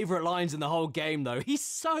my favorite lines in the whole game, though. He's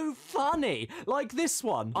so funny. Like this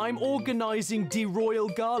one. I'm organizing the royal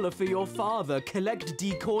gala for your father. Collect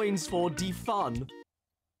D coins for D fun.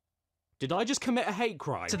 Did I just commit a hate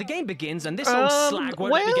crime? So the game begins, and this old slag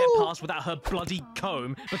won't let me get past without her bloody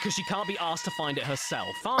comb because she can't be asked to find it herself.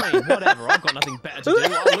 Fine, whatever. I've got nothing better to do.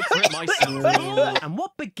 I'll look for it myself. And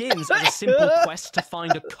what begins as a simple quest to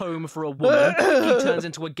find a comb for a woman quickly turns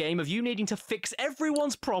into a game of you needing to fix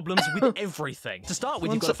everyone's problems with everything. To start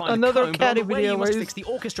with, you've got to find another a comb, Caddy but on the way video you where must he's fix the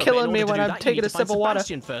orchestra. killing bit. In me order when to do I'm that, taking you need a to find sip of water.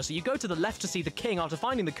 Sebastian first. So you go to the left to see the king after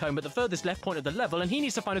finding the comb at the furthest left point of the level, and he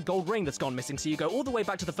needs to find a gold ring that's gone missing. So you go all the way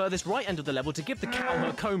back to the furthest right end of the level to give the cow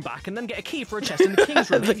her comb back and then get a key for a chest in the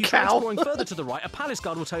king's room. If you try exploring further to the right, a palace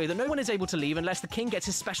guard will tell you that no one is able to leave unless the king gets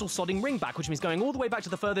his special sodding ring back, which means going all the way back to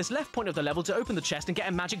the furthest left point of the level to open the chest and get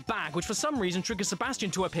a magic bag, which for some reason triggers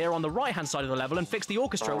Sebastian to appear on the right-hand side of the level and fix the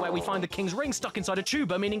orchestra, where we find the king's ring stuck inside a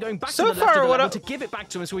tuba, meaning going back to the left of the level to give it back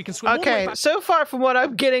to him so we can swim all the way back. So far from what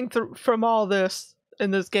I'm getting from all this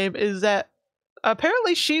in this game is that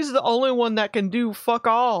apparently she's the only one that can do fuck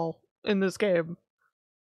all in this game.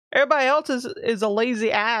 Everybody else is a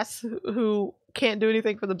lazy ass who can't do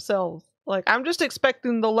anything for themselves. Like, I'm just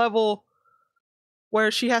expecting the level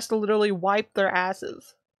where she has to literally wipe their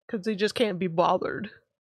asses because they just can't be bothered.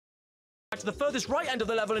 Back to the furthest right end of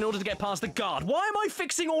the level in order to get past the guard. Why am I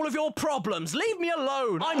fixing all of your problems? Leave me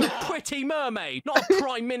alone. I'm a pretty mermaid, not a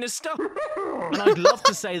prime minister. And I'd love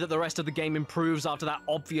to say that the rest of the game improves after that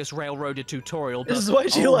obvious railroaded tutorial. This is why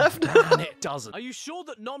she left. Man, it doesn't. Are you sure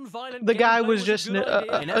that non-violent the guy gameplay was just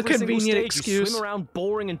a convenient stage, excuse. You swim around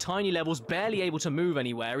boring and tiny levels, barely able to move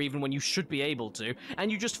anywhere, even when you should be able to, and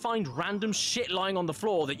you just find random shit lying on the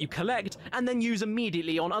floor that you collect and then use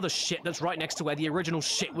immediately on other shit that's right next to where the original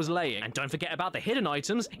shit was laying. And don't forget about the hidden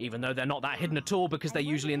items, even though they're not that hidden at all because they're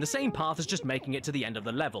usually in the same path as just making it to the end of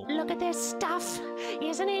the level. Look at this stuff.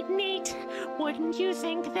 Isn't it neat? Wouldn't you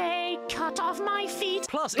think they cut off my feet?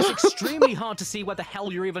 Plus, it's extremely hard to see where the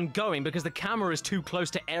hell you're even going because the camera is too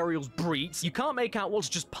close to Ariel's breets. You can't make out what's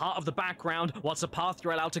just part of the background, what's a path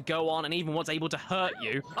you're allowed to go on, and even what's able to hurt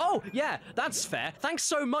you. Oh, yeah, that's fair. Thanks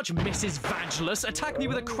so much, Mrs. Vagulous. Attack me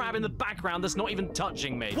with a crab in the background that's not even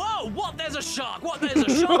touching me. Whoa, what? There's a shark. What? There's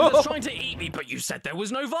a shark that's trying to eat me. But you said there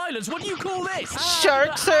was no violence. What do you call this?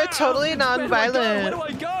 Sharks are totally non-violent. Where do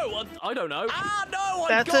I go? I don't know. Ah, no,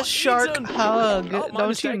 that's a shark eaten. hug. Don't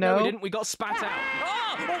mistake. you know? No, we didn't. We got spat out.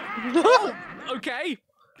 Oh, okay.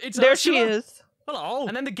 It's there Ursula. she is. Hello.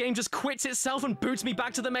 And then the game just quits itself and boots me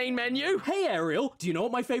back to the main menu. Hey, Ariel, do you know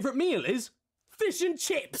what my favorite meal is? Fish and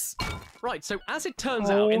chips. Right, so as it turns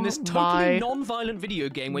out, in this totally non-violent video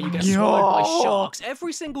game where you get swallowed by sharks,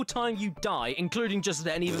 every single time you die, including just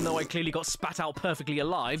then, even though I clearly got spat out perfectly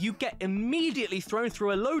alive, you get immediately thrown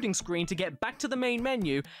through a loading screen to get back to the main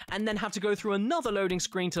menu, and then have to go through another loading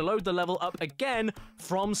screen to load the level up again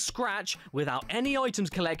from scratch without any items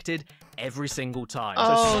collected every single time. So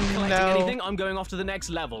stop collecting anything, I'm going off to the next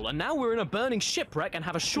level. And now we're in a burning shipwreck and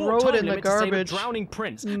have a short time limit to save a drowning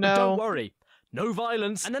prince. But don't worry. No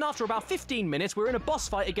violence. And then after about 15 minutes, we're in a boss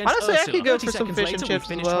fight against Ursula. I could go for some fish and chips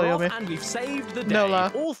as well, and we've saved the day.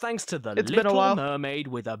 All thanks to the Little Mermaid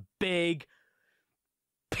with a big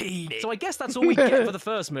penis. So I guess that's all we get for the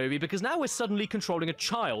first movie, because now we're suddenly controlling a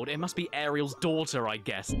child. It must be Ariel's daughter, I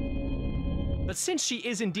guess. But since she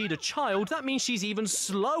is indeed a child, that means she's even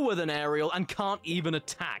slower than Ariel and can't even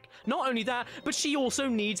attack. Not only that, but she also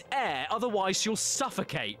needs air, otherwise she'll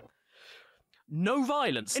suffocate. No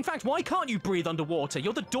violence. In fact, why can't you breathe underwater?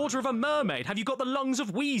 You're the daughter of a mermaid. Have you got the lungs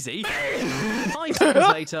of Wheezy? 5 seconds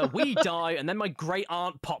later, we die, and then my great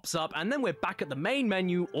aunt pops up, and then we're back at the main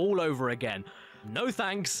menu all over again. No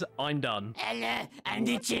thanks, I'm done. Ella and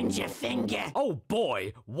the ginger finger. Oh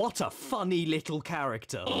boy, what a funny little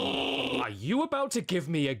character. Are you about to give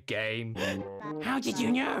me a game? How did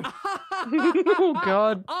you know? Oh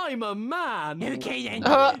god. I'm a man. Okay then.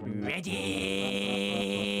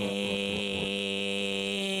 Ready.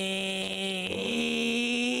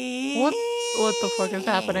 What the fuck is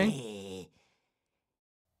happening?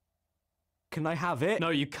 Can I have it? No,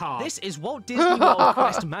 you can't. This is Walt Disney World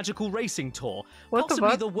Quest Magical Racing Tour. What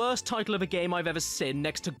Possibly the worst title of a game I've ever seen,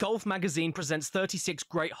 next to Golf Magazine Presents 36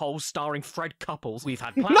 Great Holes starring Fred Couples. We've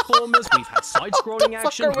had platformers, we've had side-scrolling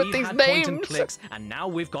action, we've had point and clicks, and now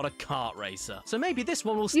we've got a kart racer. So maybe this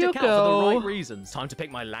one will stick out for the right reasons. Time to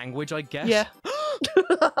pick my language, I guess. Yeah.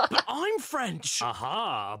 But I'm French.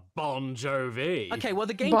 Aha, Bon Jovi. Okay, well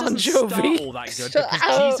the game Bon doesn't Jovi. start all that good because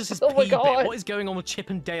Oh, Jesus is oh my pee-bit. God. What is going on with Chip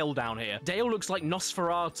and Dale down here? Dale looks like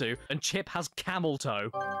Nosferatu, and Chip has camel toe.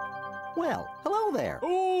 Well, hello there.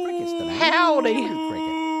 Ooh. Cricket's the name. Howdy. Cricket.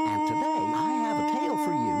 And today I have a tale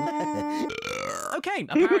for you. Okay,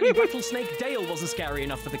 apparently Rattlesnake Dale wasn't scary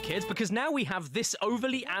enough for the kids because now we have this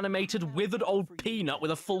overly animated, withered old peanut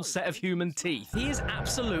with a full set of human teeth. He is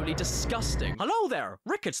absolutely disgusting. Hello there,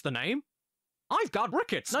 Ricket's the name. I've got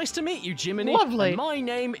Rickets. Nice to meet you, Jiminy. Lovely. And my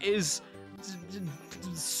name is...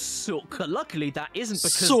 Sook. Luckily, that isn't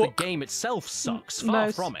because Sook. the game itself sucks. Far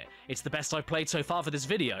Nice. from it. It's the best I've played so far for this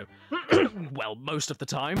video. Well, most of the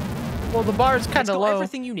time. Well, the bar's It's kind of got low.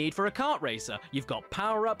 everything you need for a kart racer. You've got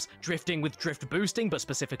power-ups, drifting with drift boosting, but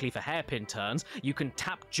specifically for hairpin turns. You can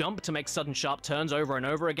tap jump to make sudden sharp turns over and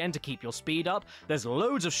over again to keep your speed up. There's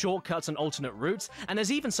loads of shortcuts and alternate routes, and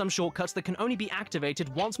there's even some shortcuts that can only be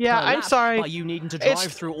activated once per lap I'm sorry. by you needing to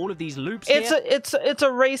drive through all of these loops It's here. it's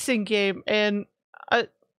a racing game, and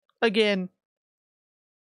again,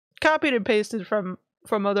 copied and pasted from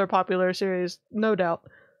other popular series, no doubt,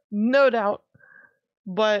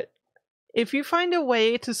 but if you find a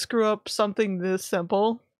way to screw up something this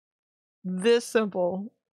simple,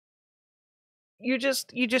 you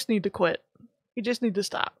just need to quit. You just need to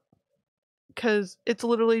stop, because it's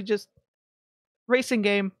literally just racing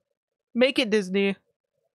game. Make it Disney,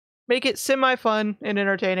 make it semi-fun and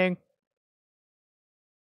entertaining,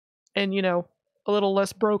 and a little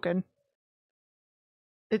less broken.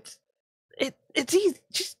 It's easy.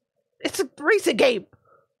 Just it's a racing game.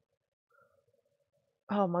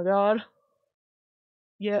 Oh my god.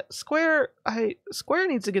 Yeah, Square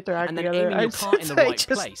needs to get their act and then together. aiming your cart in the right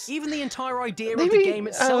place. Even the entire idea of the game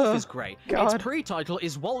itself is great. God. Its pre-title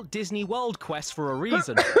is Walt Disney World Quest for a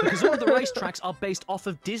reason, because all of the racetracks are based off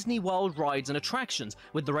of Disney World rides and attractions,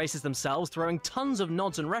 with the races themselves throwing tons of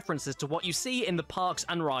nods and references to what you see in the parks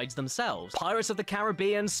and rides themselves. Pirates of the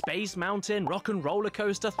Caribbean, Space Mountain, Rock and Roller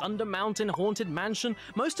Coaster, Thunder Mountain, Haunted Mansion,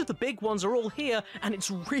 most of the big ones are all here, and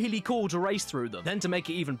it's really cool to race through them. Then to make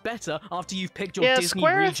it even better, after you've picked your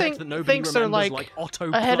Disney reject that nobody thinks they're remembers, like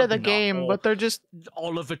Otto ahead of the Plugnut game, or but they're just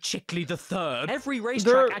Oliver Chickley III. Every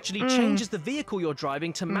racetrack actually changes the vehicle you're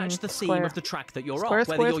driving to match the theme of the track that you're on.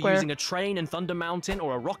 Whether you're using a train in Thunder Mountain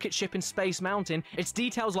or a rocket ship in Space Mountain, it's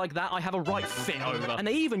details like that I have a right fit over. And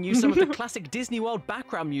they even use some of the classic Disney World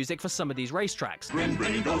background music for some of these racetracks.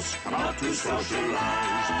 Gringos come out to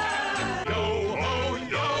socialize. Yo ho,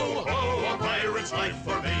 yo ho, a pirate's life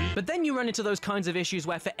for me. But then you run into those kinds of issues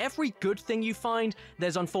where for every good thing you find,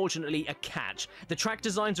 there's unfortunately a catch. The track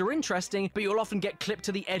designs are interesting, but you'll often get clipped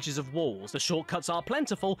to the edges of walls. The shortcuts are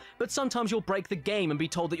plentiful, but sometimes you'll break the game and be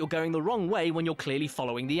told that you're going the wrong way when you're clearly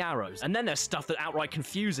following the arrows. And then there's stuff that outright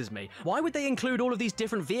confuses me. Why would they include all of these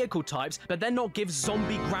different vehicle types, but then not give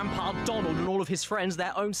zombie Grandpa Donald and all of his friends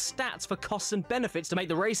their own stats for costs and benefits to make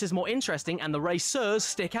the races more interesting and the racers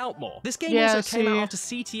stick out more? This game also came out after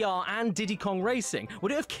CTR and Diddy Kong Racing.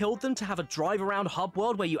 Would it have killed them to have a drive-around hub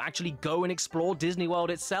world where you actually go and explore Disney World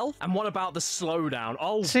itself? And what about the slowdown?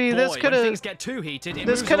 Oh boy, this when things get too heated, it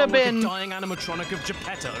moves along like a dying animatronic of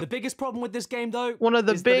Geppetto. The biggest problem with this game, though, one of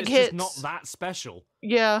the is big that it's hits. just not that special.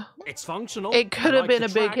 Yeah. It's functional. It could have I like been the a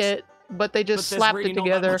big tracks, hit, but they just but there's slapped really it not that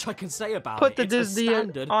together. much I can say about Put it. the It's Disney as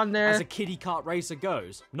standard on there. as a kiddie kart racer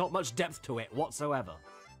goes. Not much depth to it whatsoever.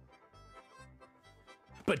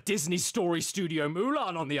 But Disney Story Studio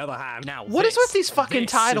Mulan, on the other hand, now What is with these fucking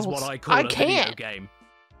this titles? Is what I call I a can't. video game.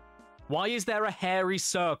 Why is there a hairy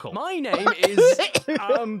circle? My name is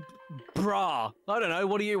Brah. I don't know,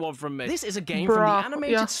 what do you want from me? This is a game from the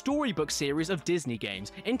animated storybook series of Disney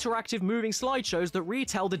games. Interactive moving slideshows that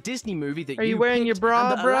retell the Disney movie that Are you wearing your picked bra,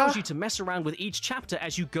 and that allows brah? you to mess around with each chapter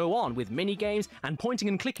as you go on with mini games and pointing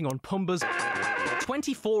and clicking on Pumbaa's.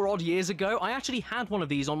 24 odd years ago, I actually had one of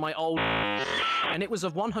these on my old and it was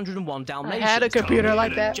of 101 Dalmatians. I had a computer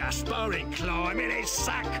like that.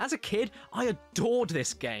 As a kid, I adored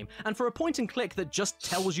this game, and for a point and click that just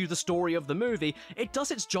tells you the story of the movie, it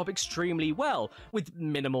does its job extremely well, with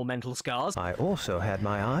minimal mental scars. I also had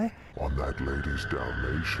my eye on that lady's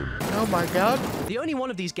Dalmatian. Oh my god. The only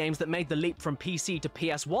one of these games that made the leap from PC to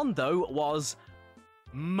PS1, though, was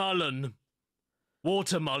Mullen.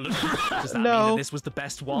 Watermelon. Does that mean that this was the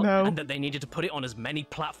best one? No. And that they needed to put it on as many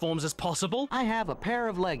platforms as possible? I have a pair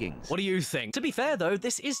of leggings. What do you think? To be fair though,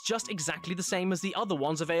 this is just exactly the same as the other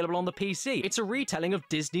ones available on the PC. It's a retelling of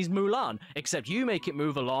Disney's Mulan, except you make it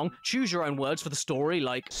move along, choose your own words for the story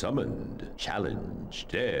like summoned, challenged,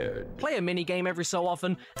 dared. Play a minigame every so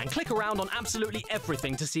often, and click around on absolutely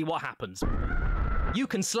everything to see what happens. You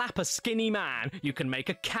can slap a skinny man. You can make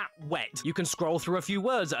a cat wet. You can scroll through a few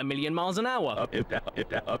words at 1,000,000 miles an hour. You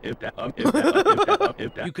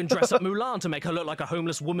can dress up Mulan to make her look like a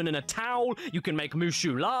homeless woman in a towel. You can make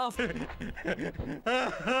Mushu laugh.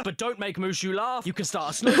 But don't make Mushu laugh. You can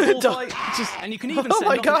start a snowball fight. And you can even send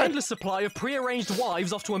off an endless supply of prearranged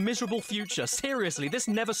wives off to a miserable future. Seriously, this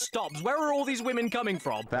never stops. Where are all these women coming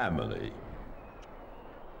from? Family.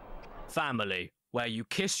 Family, where you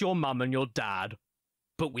kiss your mum and your dad.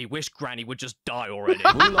 But we wish Granny would just die already.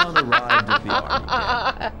 Mulan arrived at the army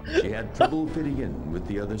camp. She had trouble fitting in with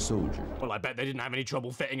the other soldiers. Well, I bet they didn't have any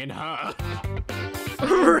trouble fitting in her.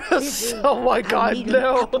 Oh my god,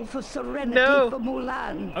 no. For serenity No. for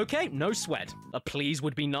Mulan. Okay, no sweat. A please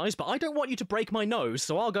would be nice, but I don't want you to break my nose,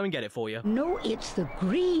 so I'll go and get it for you. No, it's the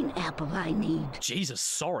green apple I need. Jesus,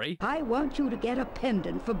 sorry. I want you to get a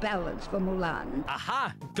pendant for balance for Mulan.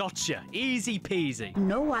 Aha, gotcha. Easy peasy.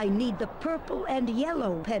 No, I need the purple and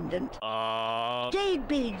yellow pendant. Jade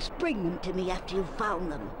beads, bring them to me after you've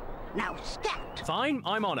found them. Now, scat! Fine,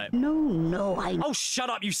 I'm on it. No, Oh, shut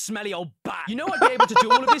up, you smelly old bat! You know I'd be able to do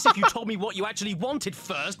all of this if you told me what you actually wanted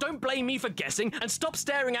first. Don't blame me for guessing, and stop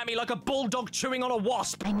staring at me like a bulldog chewing on a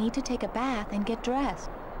wasp! I need to take a bath and get dressed.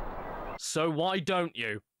 So why don't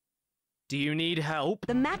you? Do you need help?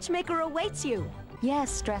 The matchmaker awaits you.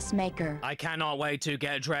 Yes, dressmaker. I cannot wait to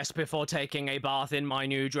get dressed before taking a bath in my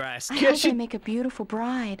new dress. I hope I make a beautiful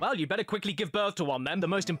bride. Well, you better quickly give birth to one then. The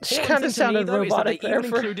most important kinda thing to me, sounded though, is that they robotic there even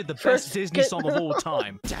for included the first best Disney song of all skit.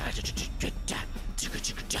 time.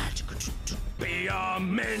 Be a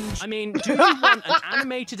minge. I mean, do you want an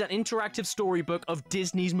animated and interactive storybook of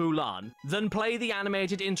Disney's Mulan? Then play the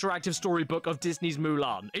animated interactive storybook of Disney's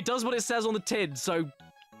Mulan. It does what it says on the tin, so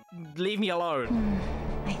leave me alone.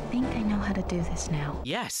 I think I know how to do this now.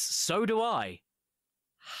 Yes, so do I.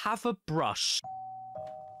 Have a brush.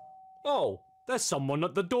 Oh, there's someone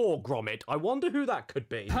at the door, Gromit. I wonder who that could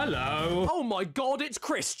be. Hello. Oh my god, it's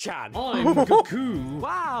Chris Chan. I'm Goku.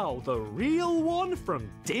 Wow, the real one from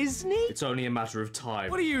Disney? It's only a matter of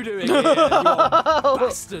time. What are you doing here, you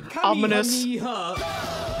bastard? Ominous. Kamehameha.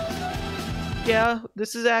 Yeah,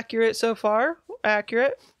 this is accurate so far.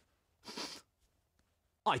 Accurate.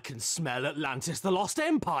 I can smell Atlantis the Lost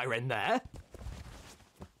Empire in there.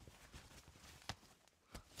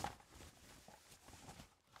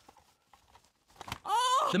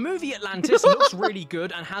 The movie Atlantis looks really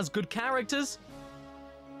good and has good characters.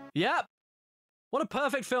 Yep. What a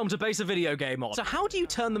perfect film to base a video game on. So how do you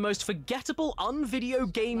turn the most forgettable, un-video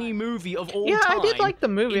gamey movie of all time? Yeah, I did like the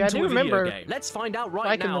movie. I into do a video remember game? Let's find out right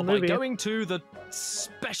liking now the by movie. going to the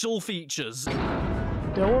special features.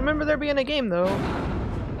 Don't remember there being a game though.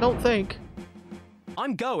 Don't think.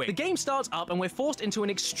 I'm going. The game starts up and we're forced into an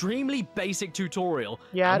extremely basic tutorial.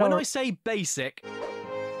 Yeah, and I when don't- I say basic,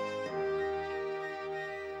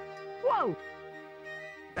 Whoa!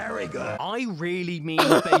 Very good. I really mean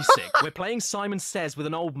basic. We're playing Simon Says with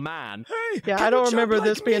an old man. Hey, Yeah, I don't remember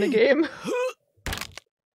this being a game.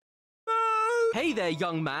 Hey there,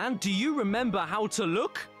 young man. Do you remember how to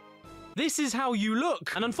look? This is how you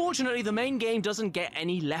look. And unfortunately, the main game doesn't get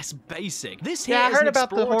any less basic. This here Yeah, I is heard an about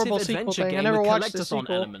the horrible explorative sequel adventure thing. I game never with watched the collectathon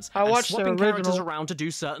sequel. elements. I and watched the swapping characters original. around to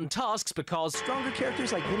do certain tasks because Stronger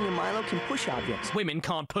characters like Vinny and Milo can push objects. women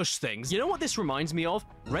can't push things. You know what this reminds me of?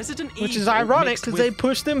 Resident Evil. Which is ironic mixed because with they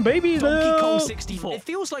pushed them babies Donkey Kong out. 64. It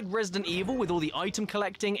feels like Resident Evil with all the item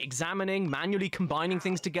collecting, examining, manually combining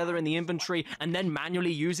things together in the inventory, and then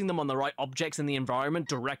manually using them on the right objects in the environment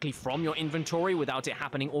directly from your inventory without it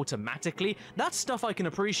happening automatically. That's stuff I can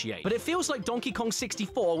appreciate. But it feels like Donkey Kong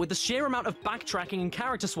 64 with the sheer amount of backtracking and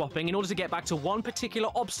character swapping in order to get back to one particular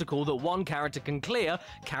obstacle that one character can clear,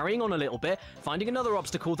 carrying on a little bit, finding another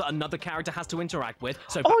obstacle that another character has to interact with.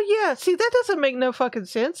 So Oh yeah, see that doesn't make no fucking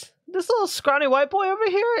sense. This little scrawny white boy over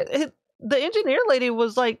here, the engineer lady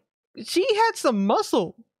was like, she had some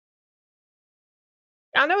muscle.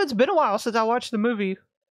 I know it's been a while since I watched the movie,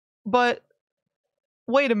 but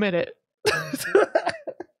wait a minute.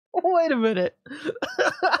 Wait a minute.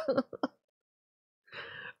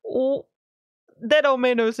 Oh, that don't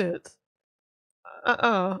make no sense.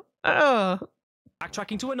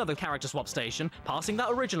 backtracking to another character swap station, passing that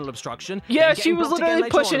original obstruction. Yeah, then she getting was blocked again literally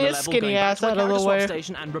later on pushing in the his level, skinny going back ass to a out of the character swap way.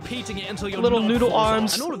 station and repeating it until your Little knob noodle falls off.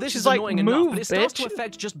 arms. And all of this She's is like, annoying "Move, enough, but it starts to bitch."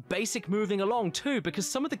 affect just basic moving along too, because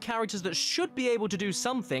some of the characters that should be able to do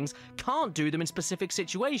some things can't do them in specific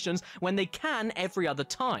situations when they can every other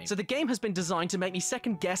time. So the game has been designed to make me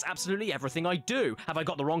second guess absolutely everything I do. Have I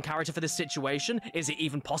got the wrong character for this situation? Is it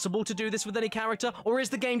even possible to do this with any character? Or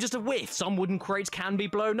is the game just a whiff? Some wooden crates can be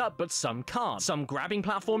blown up, but some can't. Some grabbing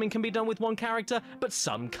platforming can be done with one character, but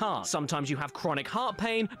some can't. Sometimes you have chronic heart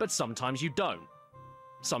pain, but sometimes you don't.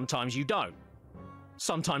 Sometimes you don't.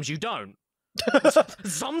 Sometimes you don't.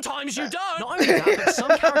 Sometimes you don't! Not only that, but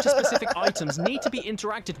some character-specific items need to be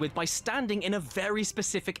interacted with by standing in a very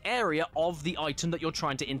specific area of the item that you're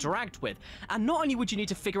trying to interact with. And not only would you need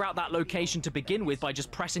to figure out that location to begin with by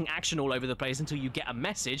just pressing action all over the place until you get a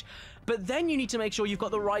message, but then you need to make sure you've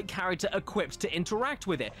got the right character equipped to interact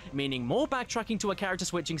with it, meaning more backtracking to a character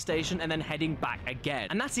switching station and then heading back again.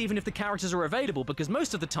 And that's even if the characters are available, because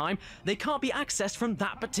most of the time, they can't be accessed from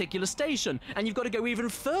that particular station, and you've got to go even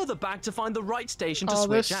further back to find the right station to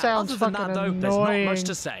switch out. Other than that, though, there's not much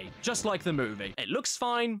to say. Just like the movie. It looks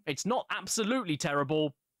fine, it's not absolutely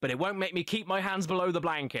terrible, but it won't make me keep my hands below the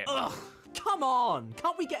blanket. Ugh, come on!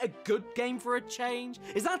 Can't we get a good game for a change?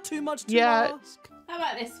 Is that too much to ask? How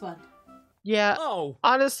about this one? Yeah. Oh.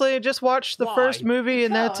 Honestly, just watch the first movie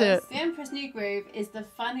and that's it. The Emperor's New Groove is the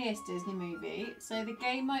funniest Disney movie, so the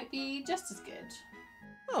game might be just as good.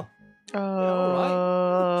 Oh. Yeah,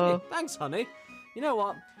 all right. Gee, thanks, honey. You know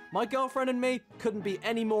what? My girlfriend and me couldn't be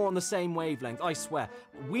any more on the same wavelength, I swear.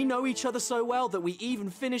 We know each other so well that we even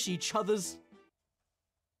finish each other's...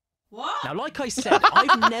 What? Now, like I said,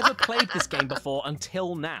 I've never played this game before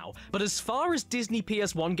until now, but as far as Disney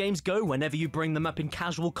PS1 games go, whenever you bring them up in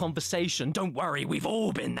casual conversation, don't worry, we've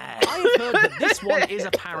all been there. I have heard that this one is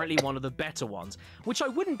apparently one of the better ones, which I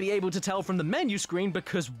wouldn't be able to tell from the menu screen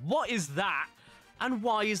because what is that? And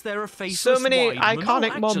why is there a faceless So many Weidman? iconic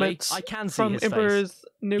Actually, moments I can see from his Emperor's face.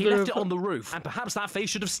 New He Groove. left it on the roof, and perhaps that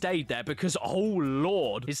face should have stayed there because, oh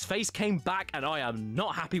lord, his face came back and I am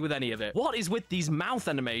not happy with any of it. What is with these mouth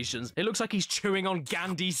animations? It looks like he's chewing on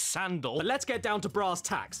Gandhi's sandal. But let's get down to brass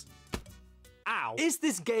tacks. Ow. Is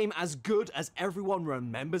this game as good as everyone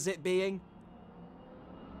remembers it being?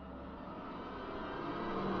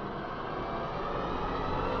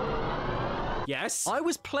 Yes? I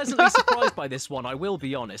was pleasantly surprised by this one, I will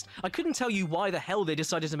be honest. I couldn't tell you why the hell they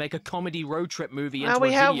decided to make a comedy road trip movie into And we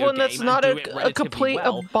a have video one game that's not and do it a relatively complete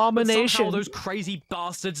well, but abomination. somehow those crazy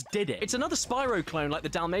bastards did it. It's another Spyro clone like the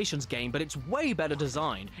Dalmatians game, but it's way better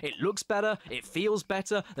designed. It looks better, it feels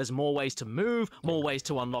better, there's more ways to move, more ways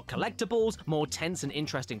to unlock collectibles, more tense and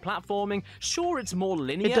interesting platforming. Sure, it's more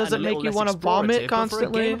linear It doesn't and a make little you less want to vomit explorative, but for a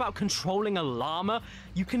constantly. game about controlling a llama,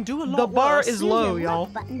 you can do a lot The bar worse. is low, y'all.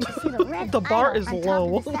 The bar is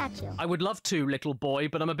low. I would love to, little boy,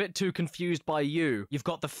 but I'm a bit too confused by you. You've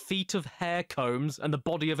got the feet of hair combs and the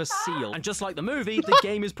body of a seal. And just like the movie, the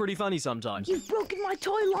game is pretty funny sometimes. You've broken my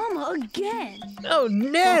toy llama again. Oh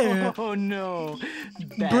no! Oh no.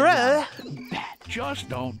 Bruh. Just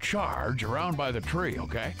don't charge around by the tree,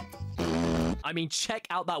 okay? I mean, check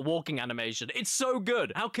out that walking animation. It's so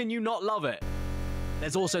good. How can you not love it?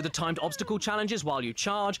 There's also the timed obstacle challenges while you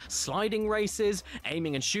charge, sliding races,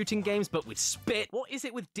 aiming and shooting games, but with spit. What is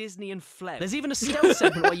it with Disney and Flem? There's even a stealth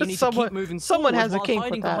segment where you need to keep moving forward has a while kink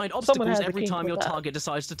hiding with that. behind Someone obstacles has a every kink time with your that. target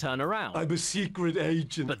decides to turn around. I'm a secret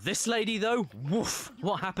agent. But this lady, though, woof.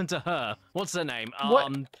 What happened to her? What's her name?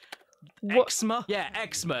 What? Eczema? Yeah,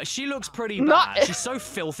 eczema. She looks pretty Not- bad. She's so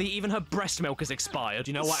filthy, even her breast milk has expired.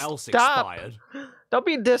 You know what else Stop. expired? Don't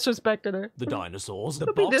be disrespecting her. The dinosaurs. The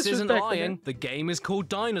Don't be box isn't disrespecting lying. her. The game is called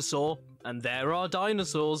Dinosaur, and there are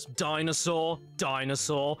dinosaurs. Dinosaur,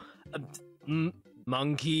 dinosaur,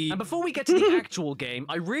 monkey. And before we get to the actual game,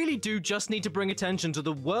 I really do just need to bring attention to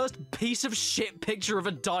the worst piece of shit picture of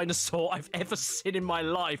a dinosaur I've ever seen in my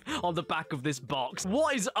life on the back of this box.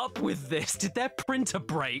 What is up with this? Did their printer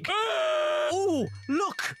break? Oh,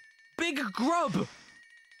 look! Big Grub!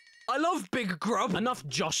 I love Big Grub. Enough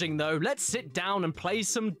joshing, though. Let's sit down and play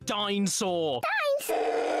some Dinosaur.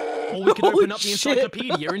 Or we could open up the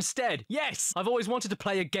encyclopedia instead. Yes! I've always wanted to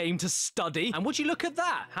play a game to study. And would you look at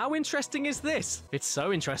that? How interesting is this? It's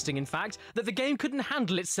so interesting, in fact, that the game couldn't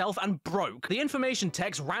handle itself and broke. The information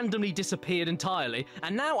text randomly disappeared entirely,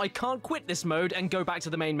 and now I can't quit this mode and go back to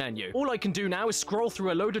the main menu. All I can do now is scroll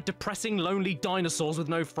through a load of depressing, lonely dinosaurs with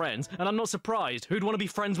no friends, and I'm not surprised. Who'd want to be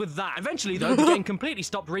friends with that? Eventually, though, the game completely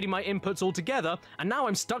stopped reading my inputs altogether, and now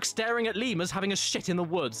I'm stuck staring at lemurs having a shit in the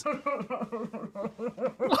woods.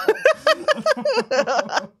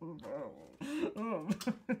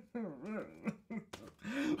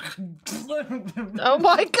 Oh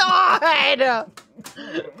my god!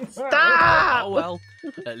 Stop! Oh well,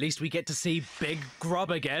 at least we get to see Big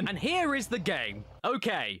Grub again. And here is the game.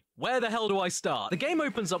 Okay, where the hell do I start? The game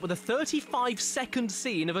opens up with a 35-second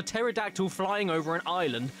scene of a pterodactyl flying over an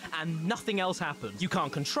island, and nothing else happens. You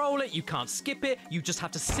can't control it, you can't skip it, you just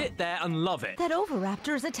have to sit there and love it. That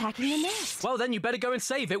oviraptor is attacking the nest. Well, then you better go and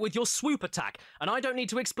save it with your swoop attack. And I don't need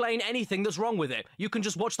to explain anything that's wrong with it. You can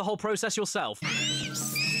just watch the whole process yourself.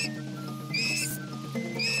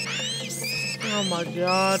 Oh my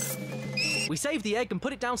god. We save the egg and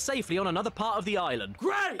put it down safely on another part of the island.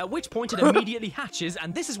 Great! At which point it immediately hatches,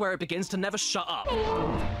 and this is where it begins to never shut up.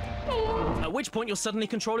 At which point you're suddenly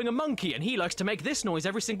controlling a monkey, and he likes to make this noise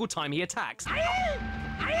every single time he attacks.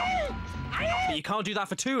 But you can't do that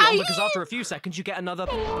for too long because after a few seconds you get another.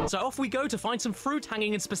 So off we go to find some fruit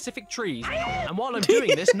hanging in specific trees. And while I'm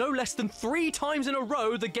doing this, no less than 3 times in a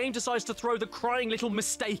row, the game decides to throw the crying little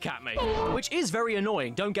mistake at me. Which is very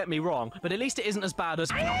annoying, don't get me wrong, but at least it isn't as bad as...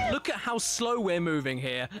 Look at how slow we're moving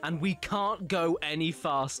here, and we can't go any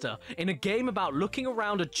faster. In a game about looking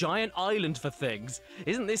around a giant island for things.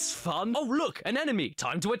 Isn't this fun? Oh look, an enemy,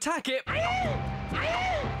 time to attack it.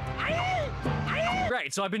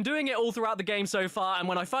 Great, so I've been doing it all throughout the game so far, and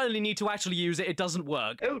when I finally need to actually use it, it doesn't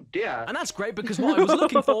work. Oh dear. And that's great because what I was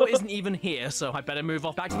looking for isn't even here, so I better move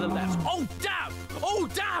off back to the left. Oh damn! Oh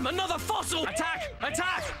damn! Another fossil! Attack!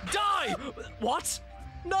 Attack! Die! What?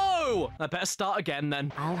 No! I better start again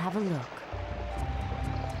then. I'll have a look.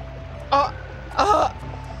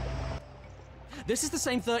 This is the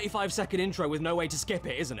same 35-second intro with no way to skip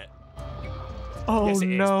it, isn't it? Oh yes, it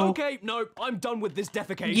no. Is. Okay, no, I'm done with this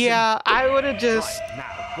defecation. Yeah, I would have just... Right,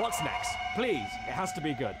 now, what's next? Please, it has to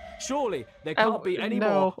be good. Surely there can't be any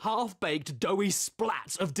more half-baked, doughy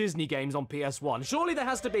splats of Disney games on PS1. Surely there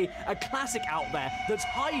has to be a classic out there that's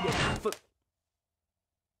hiding for...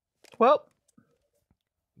 Well...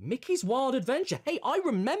 Mickey's Wild Adventure. Hey, I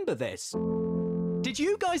remember this. Did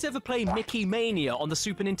you guys ever play Mickey Mania on the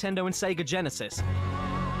Super Nintendo and Sega Genesis?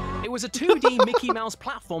 It was a 2D Mickey Mouse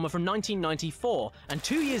platformer from 1994, and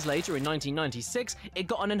 2 years later, in 1996, it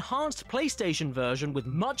got an enhanced PlayStation version with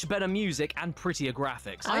much better music and prettier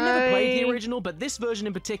graphics. I never played the original, but this version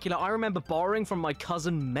in particular I remember borrowing from my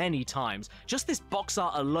cousin many times. Just this box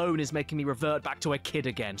art alone is making me revert back to a kid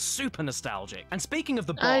again. Super nostalgic. And speaking of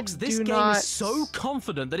the box, this game is so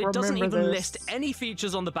confident that it doesn't even list any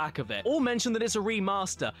features on the back of it, or mention that it's a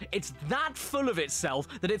remaster. It's that full of itself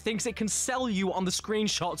that it thinks it can sell you on the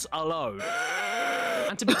screenshots alone.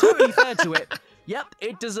 And to be totally fair to it, yep,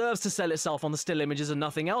 it deserves to sell itself on the still images and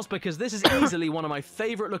nothing else, because this is easily one of my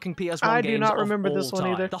favorite looking PS1 games of all time. I do not remember this one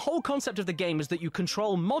either. The whole concept of the game is that you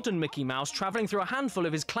control modern Mickey Mouse traveling through a handful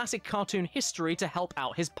of his classic cartoon history to help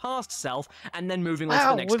out his past self, and then moving on to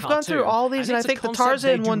the next cartoon. We've gone through all these, and I think the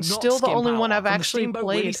Tarzan one's still the only one I've actually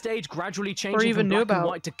played. Stage gradually changing from black and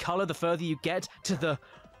white to color the further you get, to the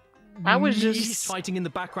I was just fighting in the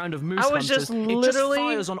background of Moose Hunters. Just literally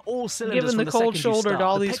fires on all cylinders giving the cold shoulder to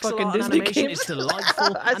all these fucking Disney games. Is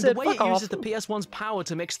delightful, and the way it uses the PS1's power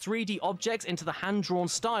to mix 3D objects into the hand-drawn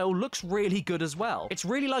style looks really good as well. It's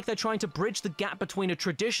really like they're trying to bridge the gap between a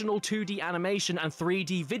traditional 2D animation and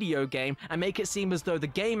 3D video game and make it seem as though the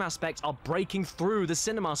game aspects are breaking through the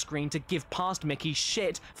cinema screen to give past Mickey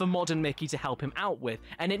shit for modern Mickey to help him out with,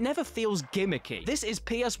 and it never feels gimmicky. This is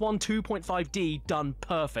PS1 2.5D done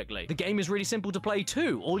perfectly. The game is really simple to play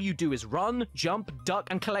too. All you do is run, jump, duck,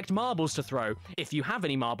 and collect marbles to throw. If you have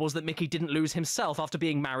any marbles that Mickey didn't lose himself after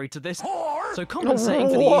being married to this. So compensating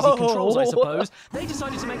for the easy controls, I suppose, they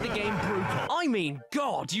decided to make the game brutal. I mean,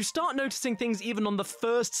 God, you start noticing things even on the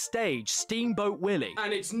first stage, Steamboat Willie.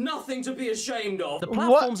 And it's nothing to be ashamed of. The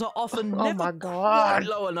platforms are often never quite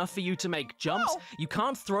low enough for you to make jumps. You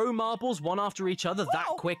can't throw marbles one after each other that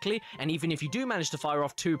quickly, and even if you do manage to fire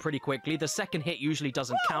off 2 pretty quickly, the second hit usually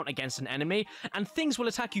doesn't count against an enemy, and things will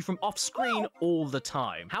attack you from off-screen all the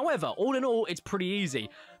time. However, all in all, it's pretty easy.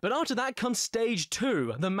 But after that comes stage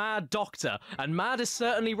 2, the Mad Doctor. And mad is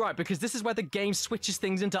certainly right, because this is where the game switches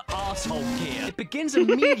things into arsehole gear. It begins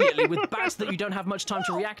immediately with bats that you don't have much time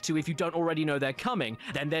to react to if you don't already know they're coming.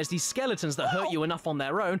 Then there's these skeletons that hurt you enough on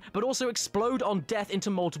their own, but also explode on death into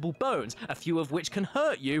multiple bones, a few of which can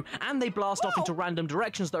hurt you, and they blast off into random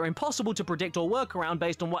directions that are impossible to predict or work around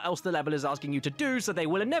based on what else the level is asking you to do, so they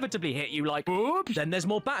will inevitably hit you like boop. Then there's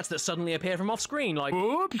more bats that suddenly appear from off-screen like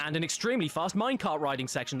boop, and an extremely fast minecart riding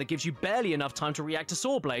section that gives you barely enough time to react to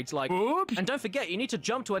saw blades like boop. And don't forget, you need to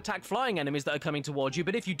jump to attack flying enemies that are coming towards you,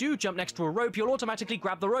 but if you do jump next to a rope, you'll automatically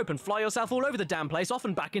grab the rope and fly yourself all over the damn place,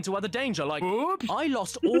 often back into other danger like boop. I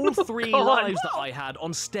lost all 3 lives that I had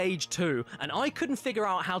on stage 2, and I couldn't figure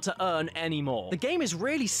out how to earn any more. The game is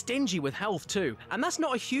really stingy with health too, and that's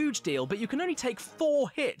not a huge deal, but you can only take 4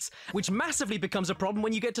 hits, which massively becomes a problem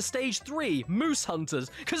when you get to stage 3, Moose Hunters,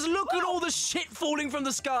 because look at all the shit falling from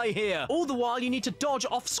the sky here. All the while you need to dodge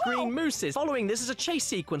off-screen mooses. Following this is a chase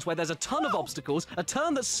sequence where there's a ton of obstacles, a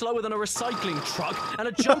turn that's slower than a recycling truck, and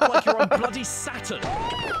a jump like you're on bloody Saturn.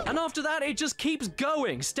 And after that, it just keeps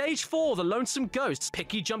going. Stage 4, the Lonesome Ghosts,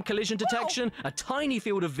 picky jump collision detection, a tiny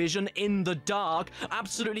field of vision in the dark,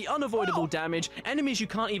 absolutely unavoidable damage, enemies you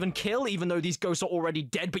can't even kill, even though these ghosts are already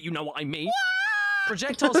dead, but you know what I mean.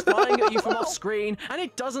 projectiles flying at you from off screen, and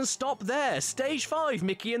it doesn't stop there. Stage 5,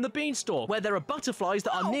 Mickey and the Beanstalk, where there are butterflies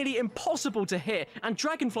that are nearly impossible to hit, and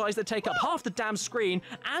dragonflies that take up half the damn screen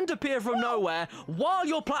and appear from nowhere while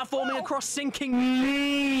you're platforming across sinking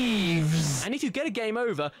leaves. And if you get a game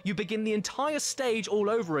over, you begin the entire stage all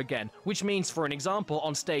over again, which means, for an example,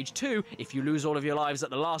 on stage 2, if you lose all of your lives at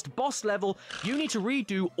the last boss level, you need to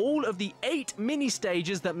redo all of the 8 mini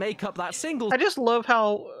stages that make up that single. I just love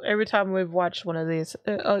how every time we've watched one of these,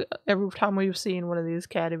 every time we've seen one of these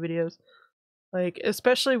Caddy videos, like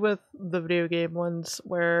especially with the video game ones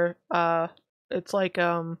where it's like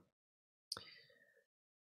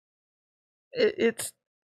it's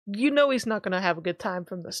you know he's not gonna have a good time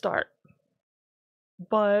from the start,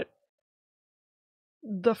 but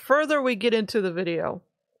the further we get into the video,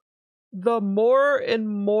 the more and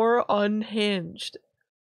more unhinged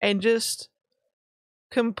and just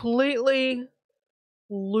completely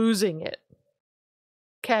losing it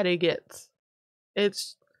Caddy gets.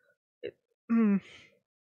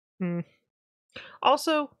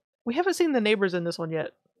 Also, we haven't seen the neighbors in this one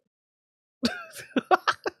yet.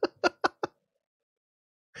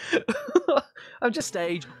 I'm just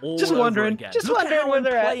wondering where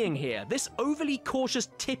they're playing here. This overly cautious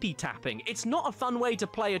tippy tapping. It's not a fun way to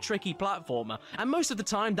play a tricky platformer, and most of the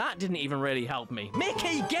time that didn't even really help me.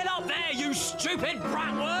 Mickey, get up there, you stupid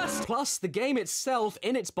bratwurst! Plus, the game itself,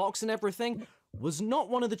 in its box and everything, was not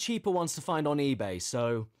one of the cheaper ones to find on eBay,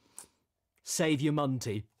 so save your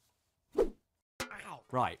munty.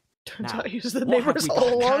 Right. Turns now, out he was the neighbors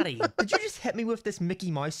all along. Did you just hit me with this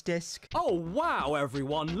Mickey Mouse disc? Oh, wow,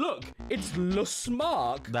 everyone. Look, it's Le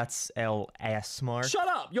Smark. That's L.S. Mark. Shut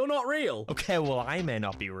up, you're not real. Okay, well, I may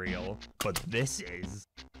not be real, but this is.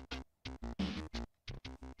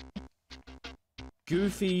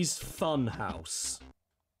 Goofy's Funhouse.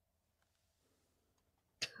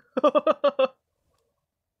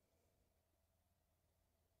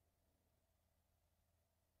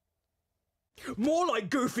 More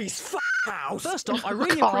like Goofy's house. First off, I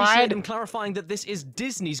really appreciate him clarifying that this is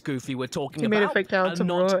Disney's Goofy we're talking about. He made a fake town to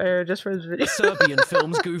rural area just for his video. Serbian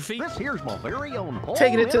Films Goofy. This here's my very own home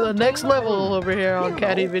taking it to the next level over here on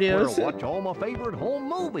Caddy videos. Where I watch all my favorite home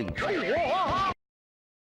movies.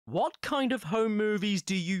 What kind of home movies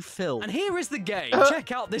do you film? And here is the game.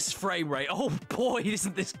 Check out this frame rate. Oh boy,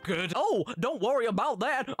 isn't this good. Oh, don't worry about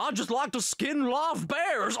that. I just like to skin live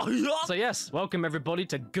bears. So yes, welcome everybody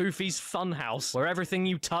to Goofy's Funhouse, where everything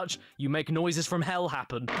you touch, you make noises from hell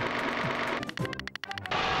happen.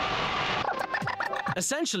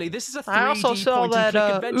 Essentially, this is a 3D point-and-click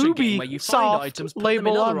adventure game where you find items, put them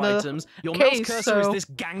in other items. Your mouse cursor is this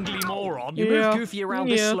gangly moron. You move Goofy around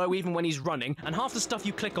this slow even when he's running, and half the stuff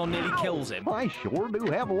you click on nearly kills him. I sure do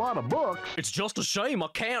have a lot of books. It's just a shame I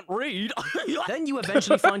can't read. Then you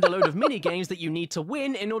eventually find a load of mini-games that you need to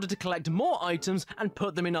win in order to collect more items and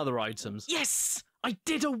put them in other items. Yes! I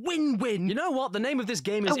did a win-win! You know what? The name of this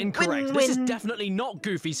game is incorrect. This is definitely not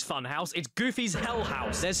Goofy's Funhouse, it's Goofy's Hell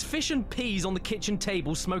House. There's fish and peas on the kitchen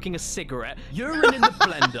table smoking a cigarette, urine in the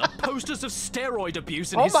blender, posters of steroid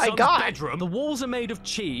abuse in his son's bedroom. The walls are made of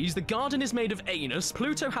cheese, the garden is made of anus,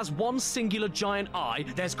 Pluto has one singular giant eye,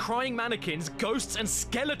 there's crying mannequins, ghosts, and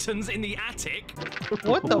skeletons in the attic.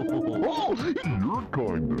 What the? You're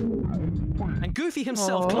kinda... And Goofy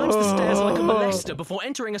himself climbs the stairs like a molester before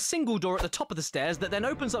entering a single door at the top of the stairs that then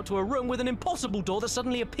opens up to a room with an impossible door that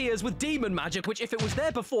suddenly appears with demon magic, which if it was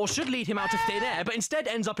there before should lead him out of thin air, but instead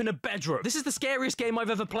ends up in a bedroom. This is the scariest game I've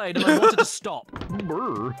ever played and I wanted to stop.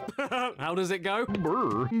 Brr. How does it go?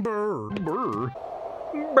 Brr. Brr. Brr.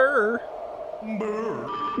 Brr.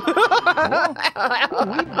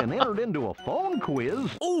 We've been entered into a phone quiz.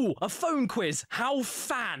 Ooh, a phone quiz. How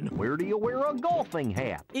fan. Where do you wear a golfing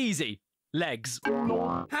hat? Easy. Legs.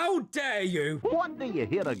 How dare you? What do you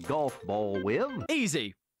hit a golf ball with?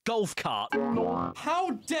 Easy. Golf cart.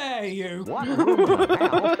 How dare you? What room in the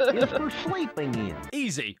house is for sleeping in?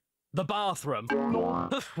 Easy. The bathroom.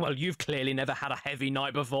 Well, you've clearly never had a heavy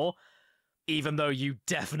night before. Even though you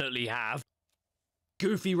definitely have.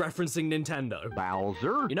 Goofy referencing Nintendo.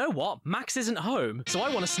 Bowser. You know what? Max isn't home, so I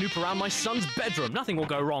want to snoop around my son's bedroom. Nothing will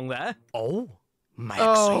go wrong there. Oh?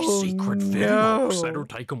 Max's secret videos. Better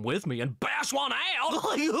take them with me and bash one out.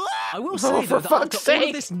 I will say though that after all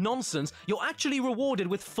of this nonsense, you're actually rewarded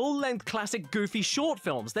with full-length classic Goofy short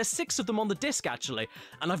films. There's 6 of them on the disc actually,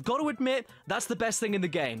 and I've got to admit that's the best thing in the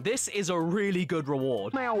game. This is a really good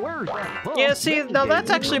reward. Now where's that pump? Yeah, see, now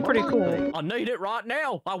that's actually pretty cool. I need it right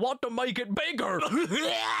now. I want to make it bigger.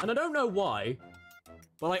 And I don't know why,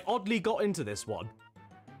 but I oddly got into this one.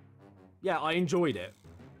 Yeah, I enjoyed it.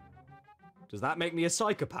 Does that make me a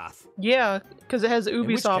psychopath? Yeah, because it has In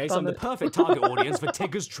which Ubisoft case, on I'm the it. perfect target audience for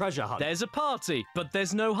Tigger's treasure hunt. There's a party, but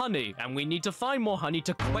there's no honey, and we need to find more honey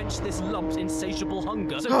to quench this lump's insatiable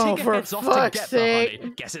hunger. So Oh, Tigger for heads off to fuck's get sake. the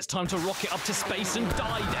honey. Guess it's time to rocket up to space and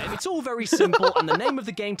die then. It's all very simple, and the name of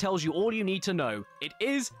the game tells you all you need to know. It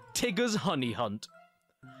is Tigger's Honey Hunt.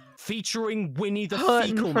 Featuring Winnie the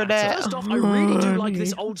Hunting Fecal for Matter. that First off, I really do like honey.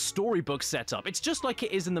 this old storybook setup. It's just like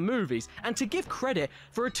it is in the movies. And to give credit,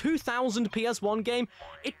 for a 2000 PS1 game,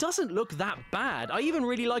 it doesn't look that bad. I even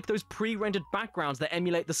really like those pre-rendered backgrounds that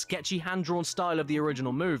emulate the sketchy hand-drawn style of the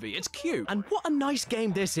original movie. It's cute. And what a nice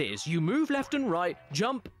game this is. You move left and right,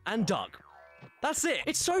 jump, and duck. That's it.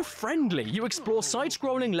 It's so friendly. You explore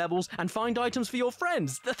side-scrolling levels and find items for your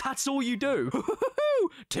friends. That's all you do.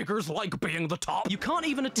 Tiggers like being the top. You can't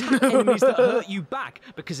even attack enemies that hurt you back,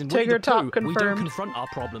 because in Winnie the Tigger top Pooh, we don't confirmed. confront our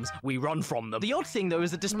problems, we run from them. The odd thing, though, is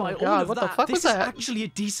that despite God, all of what the that, fuck this was is that? actually a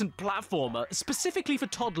decent platformer. Specifically for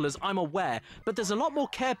toddlers, I'm aware, but there's a lot more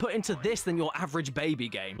care put into this than your average baby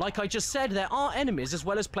game. Like I just said, there are enemies as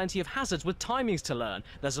well as plenty of hazards with timings to learn.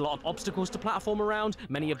 There's a lot of obstacles to platform around.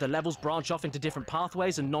 Many of the levels branch off into different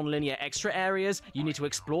pathways and non-linear extra areas. You need to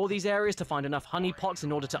explore these areas to find enough honey pots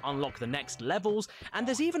in order to unlock the next levels, and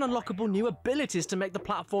there's even unlockable new abilities to make the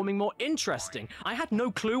platforming more interesting. I had no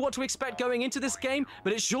clue what to expect going into this game,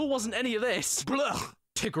 but it sure wasn't any of this. Blech!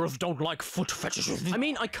 Tiggers don't like foot fetishes. I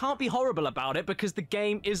mean, I can't be horrible about it because the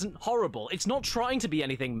game isn't horrible. It's not trying to be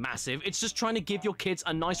anything massive. It's just trying to give your kids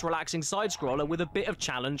a nice relaxing side-scroller with a bit of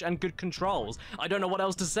challenge and good controls. I don't know what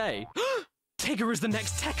else to say. Tigger is the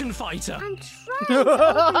next Tekken fighter! I'm trying to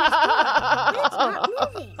It's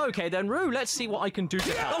not moving. Okay then, Roo, let's see what I can do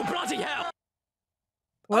to help. Oh, bloody hell!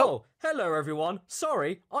 Oh, hello everyone.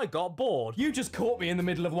 Sorry, I got bored. You just caught me in the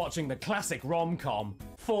middle of watching the classic rom-com.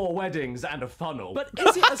 4 weddings and a funnel. But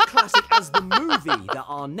is it as classic as the movie that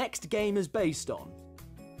our next game is based on?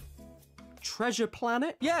 Treasure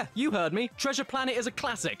Planet? Yeah, you heard me. Treasure Planet is a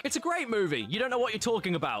classic. It's a great movie. You don't know what you're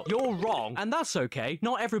talking about. You're wrong. And that's okay.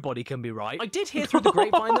 Not everybody can be right. I did hear through the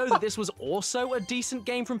grapevine, though, that this was also a decent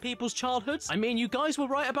game from people's childhoods. I mean, you guys were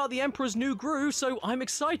right about the Emperor's New Groove, so I'm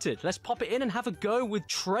excited. Let's pop it in and have a go with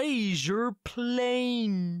Treasure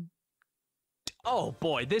Planet. Oh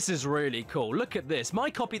boy, this is really cool. Look at this. My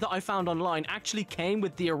copy that I found online actually came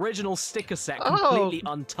with the original sticker set completely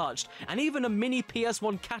untouched, and even a mini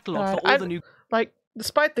PS1 catalog for all the new... Like,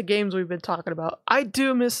 despite the games we've been talking about, I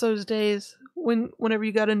do miss those days whenever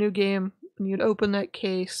you got a new game and you'd open that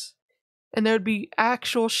case and there'd be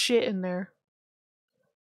actual shit in there.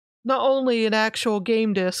 Not only an actual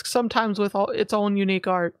game disc, sometimes with its own unique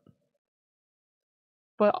art,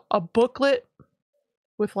 but a booklet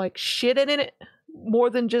with like shit in it,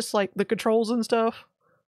 more than just like the controls and stuff.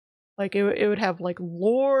 Like it would have like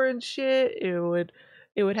lore and shit. It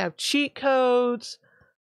would have cheat codes.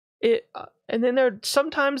 And then there'd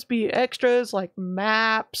sometimes be extras like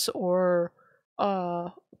maps or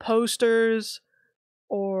posters,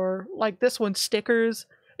 or like this one, stickers.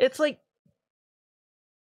 It's like,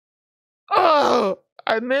 oh,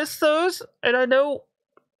 I miss those, and I know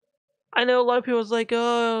a lot of people's like,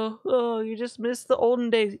 oh, you just miss the olden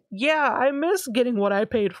days. Yeah, I miss getting what I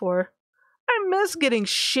paid for. I miss getting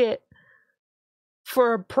shit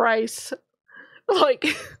for a price. Like,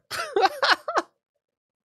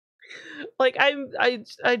 like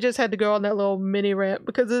I just had to go on that little mini rant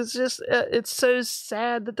because it's just it's so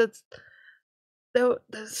sad that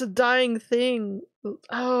that's a dying thing.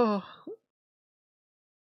 Oh.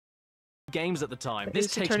 Games at the time. The This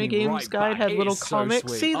Ace takes Attorney me Games right Guide back. had It little is so comics.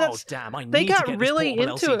 sweet. See, that's oh damn! I they need got to get really this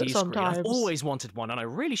portable into LCD it screen. sometimes. I've always wanted one, and I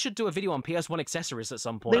really should do a video on PS1 accessories at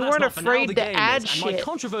some point. They But that's weren't not for now. afraid The to game add is. And my shit.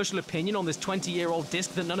 controversial opinion on this 20-year-old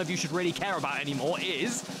disc that none of you should really care about anymore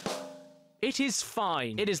is... It is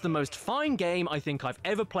fine. It is the most fine game I think I've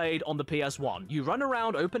ever played on the PS1. You run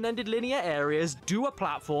around open-ended linear areas, do a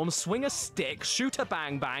platform, swing a stick, shoot a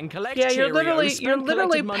bang-bang, collect Yeah, you're Cheerios, spend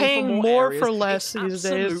literally collected money paying for more areas. for less It's these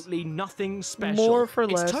days. absolutely nothing special. More for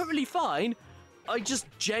less. It's totally fine. I just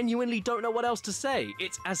genuinely don't know what else to say.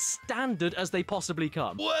 It's as standard as they possibly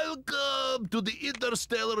come. Welcome to the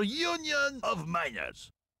Interstellar Union of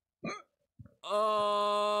Miners.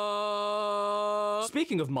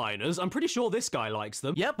 Speaking of miners, I'm pretty sure this guy likes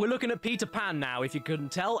them. Yep, we're looking at Peter Pan now, if you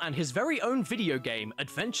couldn't tell, and his very own video game,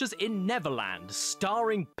 Adventures in Neverland,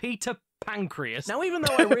 starring Peter Pancreas. Now, even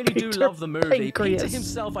though I really do love the movie, Pancreas. Peter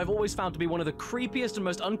himself I've always found to be one of the creepiest and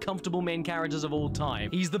most uncomfortable main characters of all time.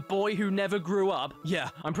 He's the boy who never grew up. Yeah,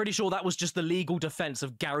 I'm pretty sure that was just the legal defense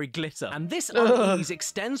of Gary Glitter. And this unease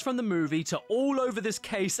extends from the movie to all over this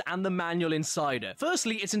case and the manual inside it.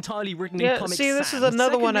 Firstly, it's entirely written in Comic see, this Sans. is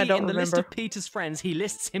another one I Secondly, don't in the list remember. of Peter's friends, he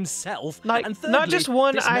lists himself. Like, and thirdly, not just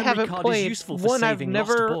one this I memory haven't card played, is useful for one I've saving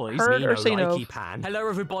never lost boys. heard Me or no seen of. likey pan. Hello,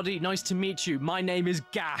 everybody. Nice to meet you. My name is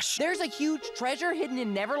Gash. There's a huge treasure hidden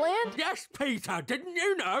in Neverland? Yes, Peter, didn't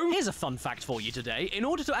you know? Here's a fun fact for you today. In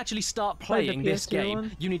order to actually start playing this PS2 game,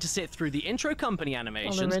 one? you need to sit through the intro company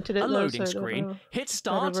animations, rented it a though, loading so I don't screen, know. hit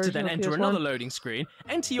start Better to then version of enter PS1. another loading screen,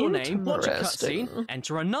 enter your name, watch a Interesting. cutscene,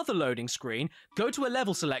 enter another loading screen, go to a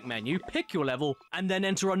level select menu, pick your level, and then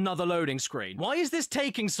enter another loading screen. Why is this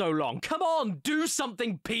taking so long? Come on, do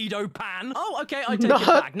something, pedo pan. Oh, okay, I take it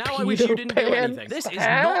back. Now I wish you didn't do anything. This is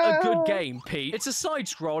not a good game, Pete. It's a side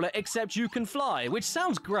scroller, except you can fly, which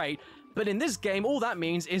sounds great. But in this game, all that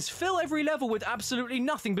means is fill every level with absolutely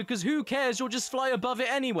nothing because who cares, you'll just fly above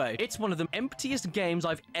it anyway. It's one of the emptiest games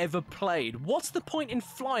I've ever played. What's the point in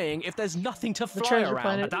flying if there's nothing to fly Treasure around?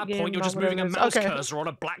 Planet At that game, point, you're not just moving a whatever it mouse is. Okay. cursor on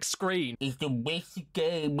a black screen. It's the best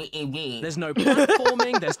game ever. There's no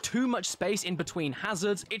platforming, there's too much space in between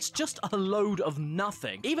hazards, it's just a load of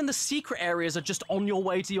nothing. Even the secret areas are just on your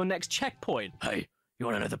way to your next checkpoint. Hey, you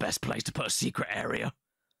wanna know the best place to put a secret area?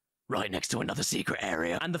 Right next to another secret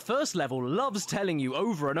area. And the first level loves telling you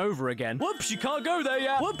over and over again, whoops, you can't go there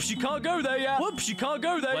yet. Whoops, you can't go there yet. Whoops, you can't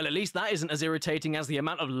go there. Well, at least that isn't as irritating as the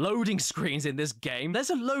amount of loading screens in this game. There's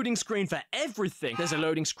a loading screen for everything. There's a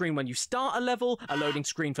loading screen when you start a level, a loading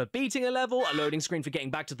screen for beating a level, a loading screen for getting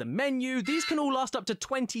back to the menu. These can all last up to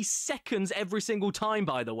 20 seconds every single time,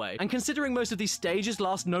 by the way. And considering most of these stages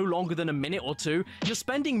last no longer than a minute or two, you're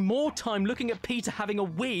spending more time looking at Peter having a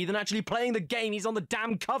wee than actually playing the game he's on the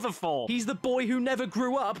damn cover for. He's the boy who never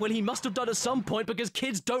grew up. Well, he must have done at some point because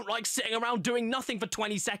kids don't like sitting around doing nothing for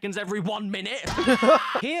 20 seconds every 1 minute.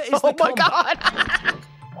 Here is the combat.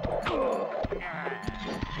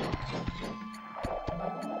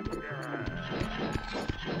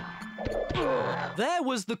 There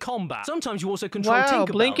was the combat. Sometimes you also control Wow,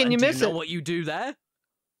 Tinkerbell. blink and you miss do you know it. what you do there?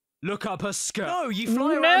 Look up her skirt. No, you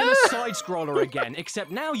fly around in a side-scroller again,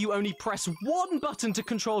 except now you only press one button to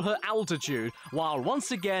control her altitude, while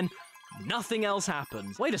once again, nothing else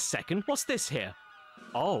happens. Wait a second, what's this here?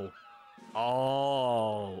 Oh.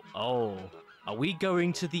 Are we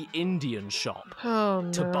going to the Indian shop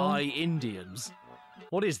to buy Indians?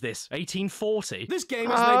 What is this, 1840? This game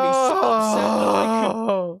has made me so upset that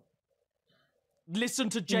I could listen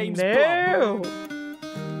to James Blunt.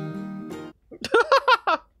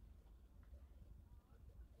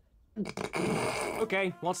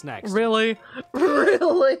 Okay, what's next? Really?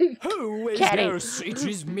 Really? Who is Caddy. this? It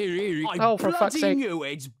is me. I Oh, for fuck's bloody sake. knew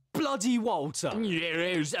it's bloody Walter.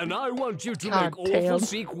 Yes, and I want you to God make damn. awful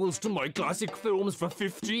sequels to my classic films for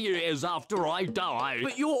 50 years after I die.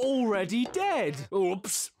 But you're already dead.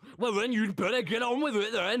 Oops. Well, then you'd better get on with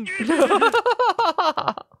it then.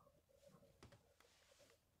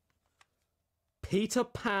 Peter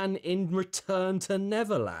Pan in Return to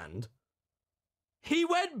Neverland? He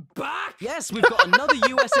went back? Yes, we've got another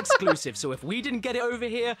US exclusive, so if we didn't get it over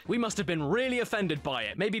here, we must have been really offended by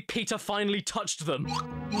it. Maybe Peter finally touched them.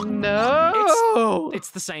 No!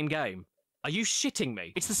 It's the same game. Are you shitting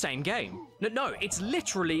me? It's the same game. No, it's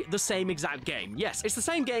literally the same exact game. Yes, it's the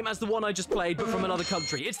same game as the one I just played, but from another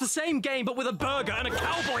country. It's the same game, but with a burger and a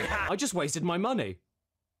cowboy hat. I just wasted my money.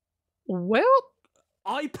 Well...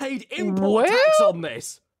 I paid import tax on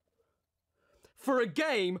this. For a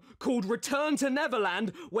game called Return to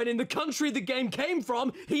Neverland, when in the country the game came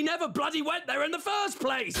from, he never bloody went there in the first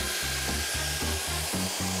place!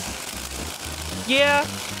 Yeah.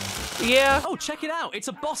 Yeah. Oh, check it out. It's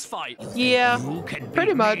a boss fight. Yeah.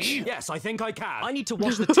 Pretty much. Yes, I think I can. I need to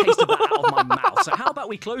wash the taste of that out of my mouth. So how about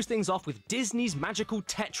we close things off with Disney's Magical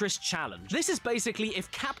Tetris Challenge? This is basically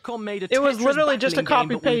if Capcom made a Tetris It was literally just a battling game,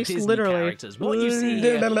 but with copy-paste, Disney literally. characters. What you see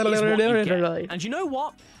here is what you get. And you know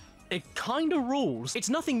what? It kinda rules. It's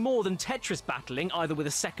nothing more than Tetris battling, either with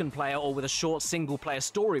a second player or with a short single-player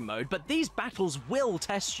story mode, but these battles will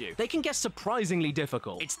test you. They can get surprisingly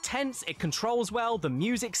difficult. It's tense, it controls well, the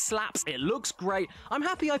music slaps, it looks great. I'm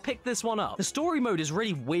happy I picked this one up. The story mode is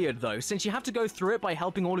really weird though, since you have to go through it by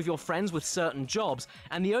helping all of your friends with certain jobs,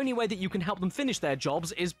 and the only way that you can help them finish their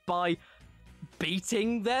jobs is by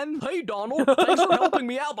beating them. Hey Donald, thanks for helping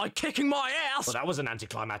me out by kicking my ass! Well, that was an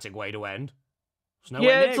anticlimactic way to end.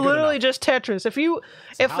 nowhere it's near good literally enough. just Tetris.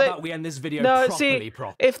 How about we end this video properly?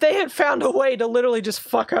 If they had found a way to literally just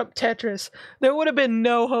fuck up Tetris, there would have been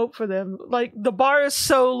no hope for them. Like, the bar is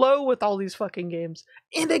so low with all these fucking games.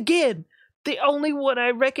 And again, the only one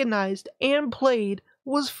I recognized and played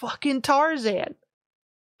was fucking Tarzan.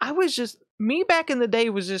 Me back in the day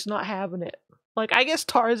was just not having it. Like, I guess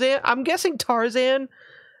I'm guessing Tarzan,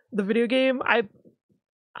 the video game,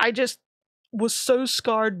 I just was so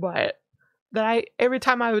scarred by it that every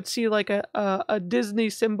time I would see like a Disney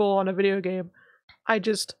symbol on a video game, I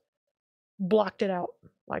just blocked it out.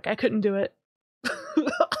 Like, I couldn't do it.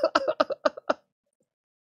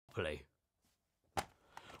 Play.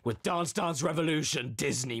 With Dance Dance Revolution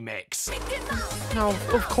Disney Mix. No,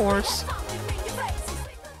 of course.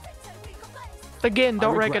 Again,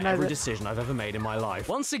 don't recognize every it. decision I've ever made in my life.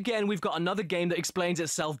 Once again, we've got another game that explains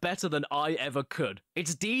itself better than I ever could.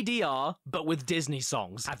 It's DDR, but with Disney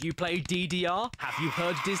songs. Have you played DDR? Have you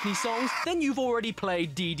heard Disney songs? Then you've already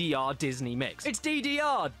played DDR Disney Mix. It's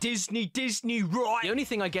DDR, Disney, right? The only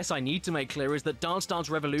thing I guess I need to make clear is that Dance Dance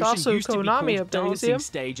Revolution used to be called Dancing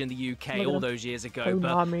Stage in the UK all those years ago,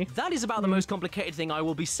 Konami. but that is about the most complicated thing I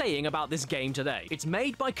will be saying about this game today. It's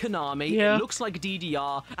made by Konami, Yeah. it looks like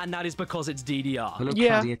DDR, and that is because it's DDR. Hello,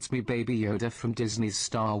 Caddy, it's me, Baby Yoda from Disney's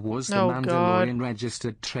Star Wars The Mandalorian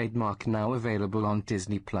registered trademark, now available on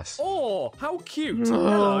Disney+. Oh, how cute! No.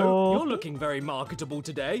 Hello, you're looking very marketable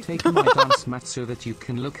today. Take my dance mat so that you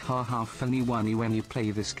can look ha-ha funny wunny when you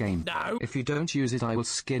play this game. No. If you don't use it, I will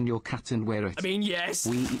skin your cat and wear it. I mean, yes.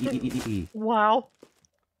 Wow.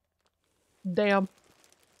 Damn.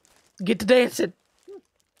 Get to dancing.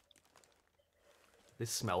 This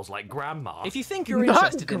smells like grandma. If you think you're Not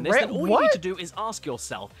interested in this, then all you what? need to do is ask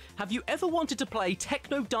yourself, have you ever wanted to play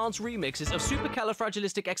techno dance remixes of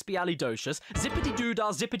Supercalifragilisticexpialidocious,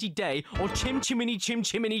 Zippity-Doo-Dah Zippity-Day, or Chim Chimini Chim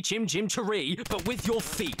Chimini Chim Chim Chiree, but with your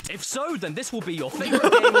feet? If so, then this will be your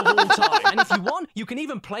favorite game of all time. And if you want, you can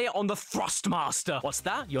even play it on the Thrustmaster. What's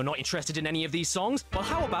that? You're not interested in any of these songs? Well,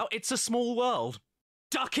 how about It's a Small World?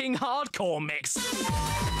 Ducking Hardcore Mix.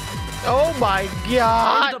 Oh my I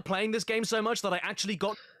god. ended up playing this game so much that I actually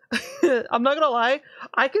got... I'm not gonna lie,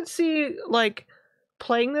 I could see like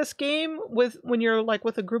playing this game when you're like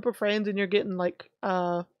with a group of friends and you're getting like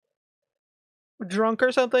drunk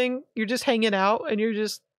or something. You're just hanging out and you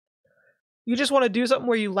just want to do something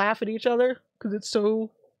where you laugh at each other because it's so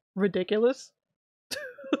ridiculous.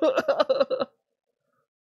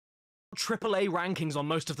 AAA rankings on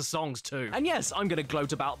most of the songs too. And yes, I'm gonna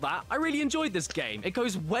gloat about that. I really enjoyed this game. It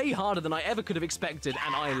goes way harder than I ever could have expected,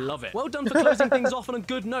 and I love it. Well done for closing things off on a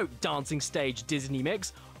good note, Dancing Stage Disney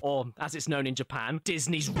Mix, or as it's known in Japan,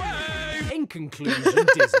 Disney's Rave! In conclusion,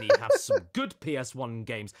 Disney have some good PS1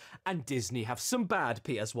 games, and Disney have some bad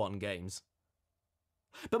PS1 games.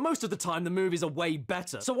 But most of the time, the movies are way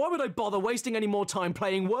better. So why would I bother wasting any more time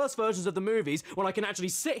playing worse versions of the movies when I can actually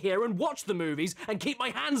sit here and watch the movies and keep my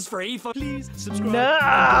hands free for— Please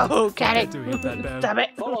subscribe. No, Caddy. Stop it.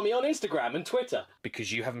 Follow me on Instagram and Twitter,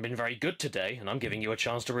 because you haven't been very good today, and I'm giving you a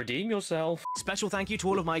chance to redeem yourself. Special thank you to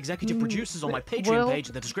all of my executive producers on my Patreon page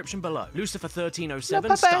in the description below.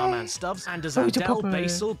 Lucifer1307, Starman Stubbs, Anders Andel,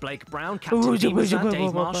 Basil, Blake Brown, Captain Demonzat,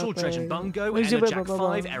 Dave Marshall, Dredge and Bungo, Emma Jack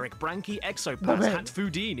 5, Eric Branky, Exopass, Hat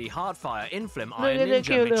Foodini, Heartfire, Inflim, Iron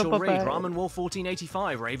Ninja, Mitchell Reed, Ramen Wolf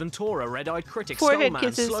 1485, Raven Tora, Red Eyed Critic, Forehead Skullman,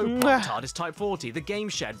 kisses. Slowpop, TARDIS Type 40, The Game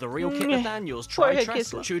Shed, The Real Kit Nathaniels, Try Forehead Tressler,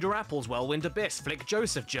 kisses. Tudor Apples, Whirlwind Abyss, Flick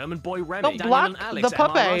Joseph, German Boy Remy, Don't Daniel block and Alex, the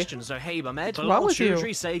Emma puppy. Rushton, Zohaib Ahmed, wrong Bilal with you?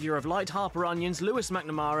 Choudhury, Saviour of Light, Harper Onions, Lewis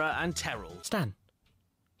McNamara, and Terrell. Stan.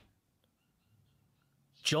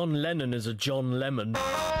 John Lennon is a John Lemon.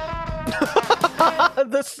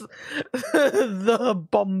 The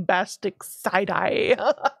bombastic side eye.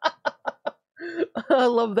 I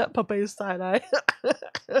love that Pope's side eye.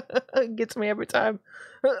 It gets me every time.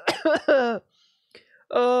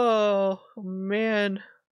 Oh man,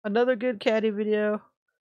 another good Caddy video,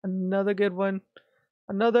 another good one,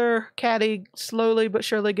 another Caddy slowly but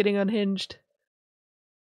surely getting unhinged.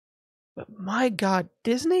 But my god,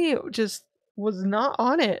 Disney just was not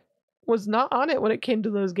on it. Was not on it when it came to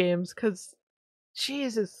those games, because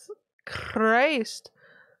Jesus Christ.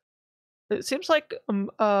 It seems like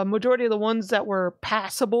a majority of the ones that were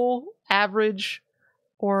passable, average,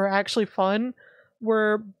 or actually fun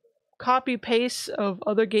were copy-paste of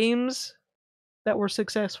other games that were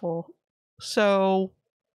successful. So,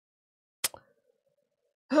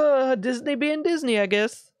 Disney being Disney, I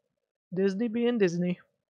guess. Disney being Disney.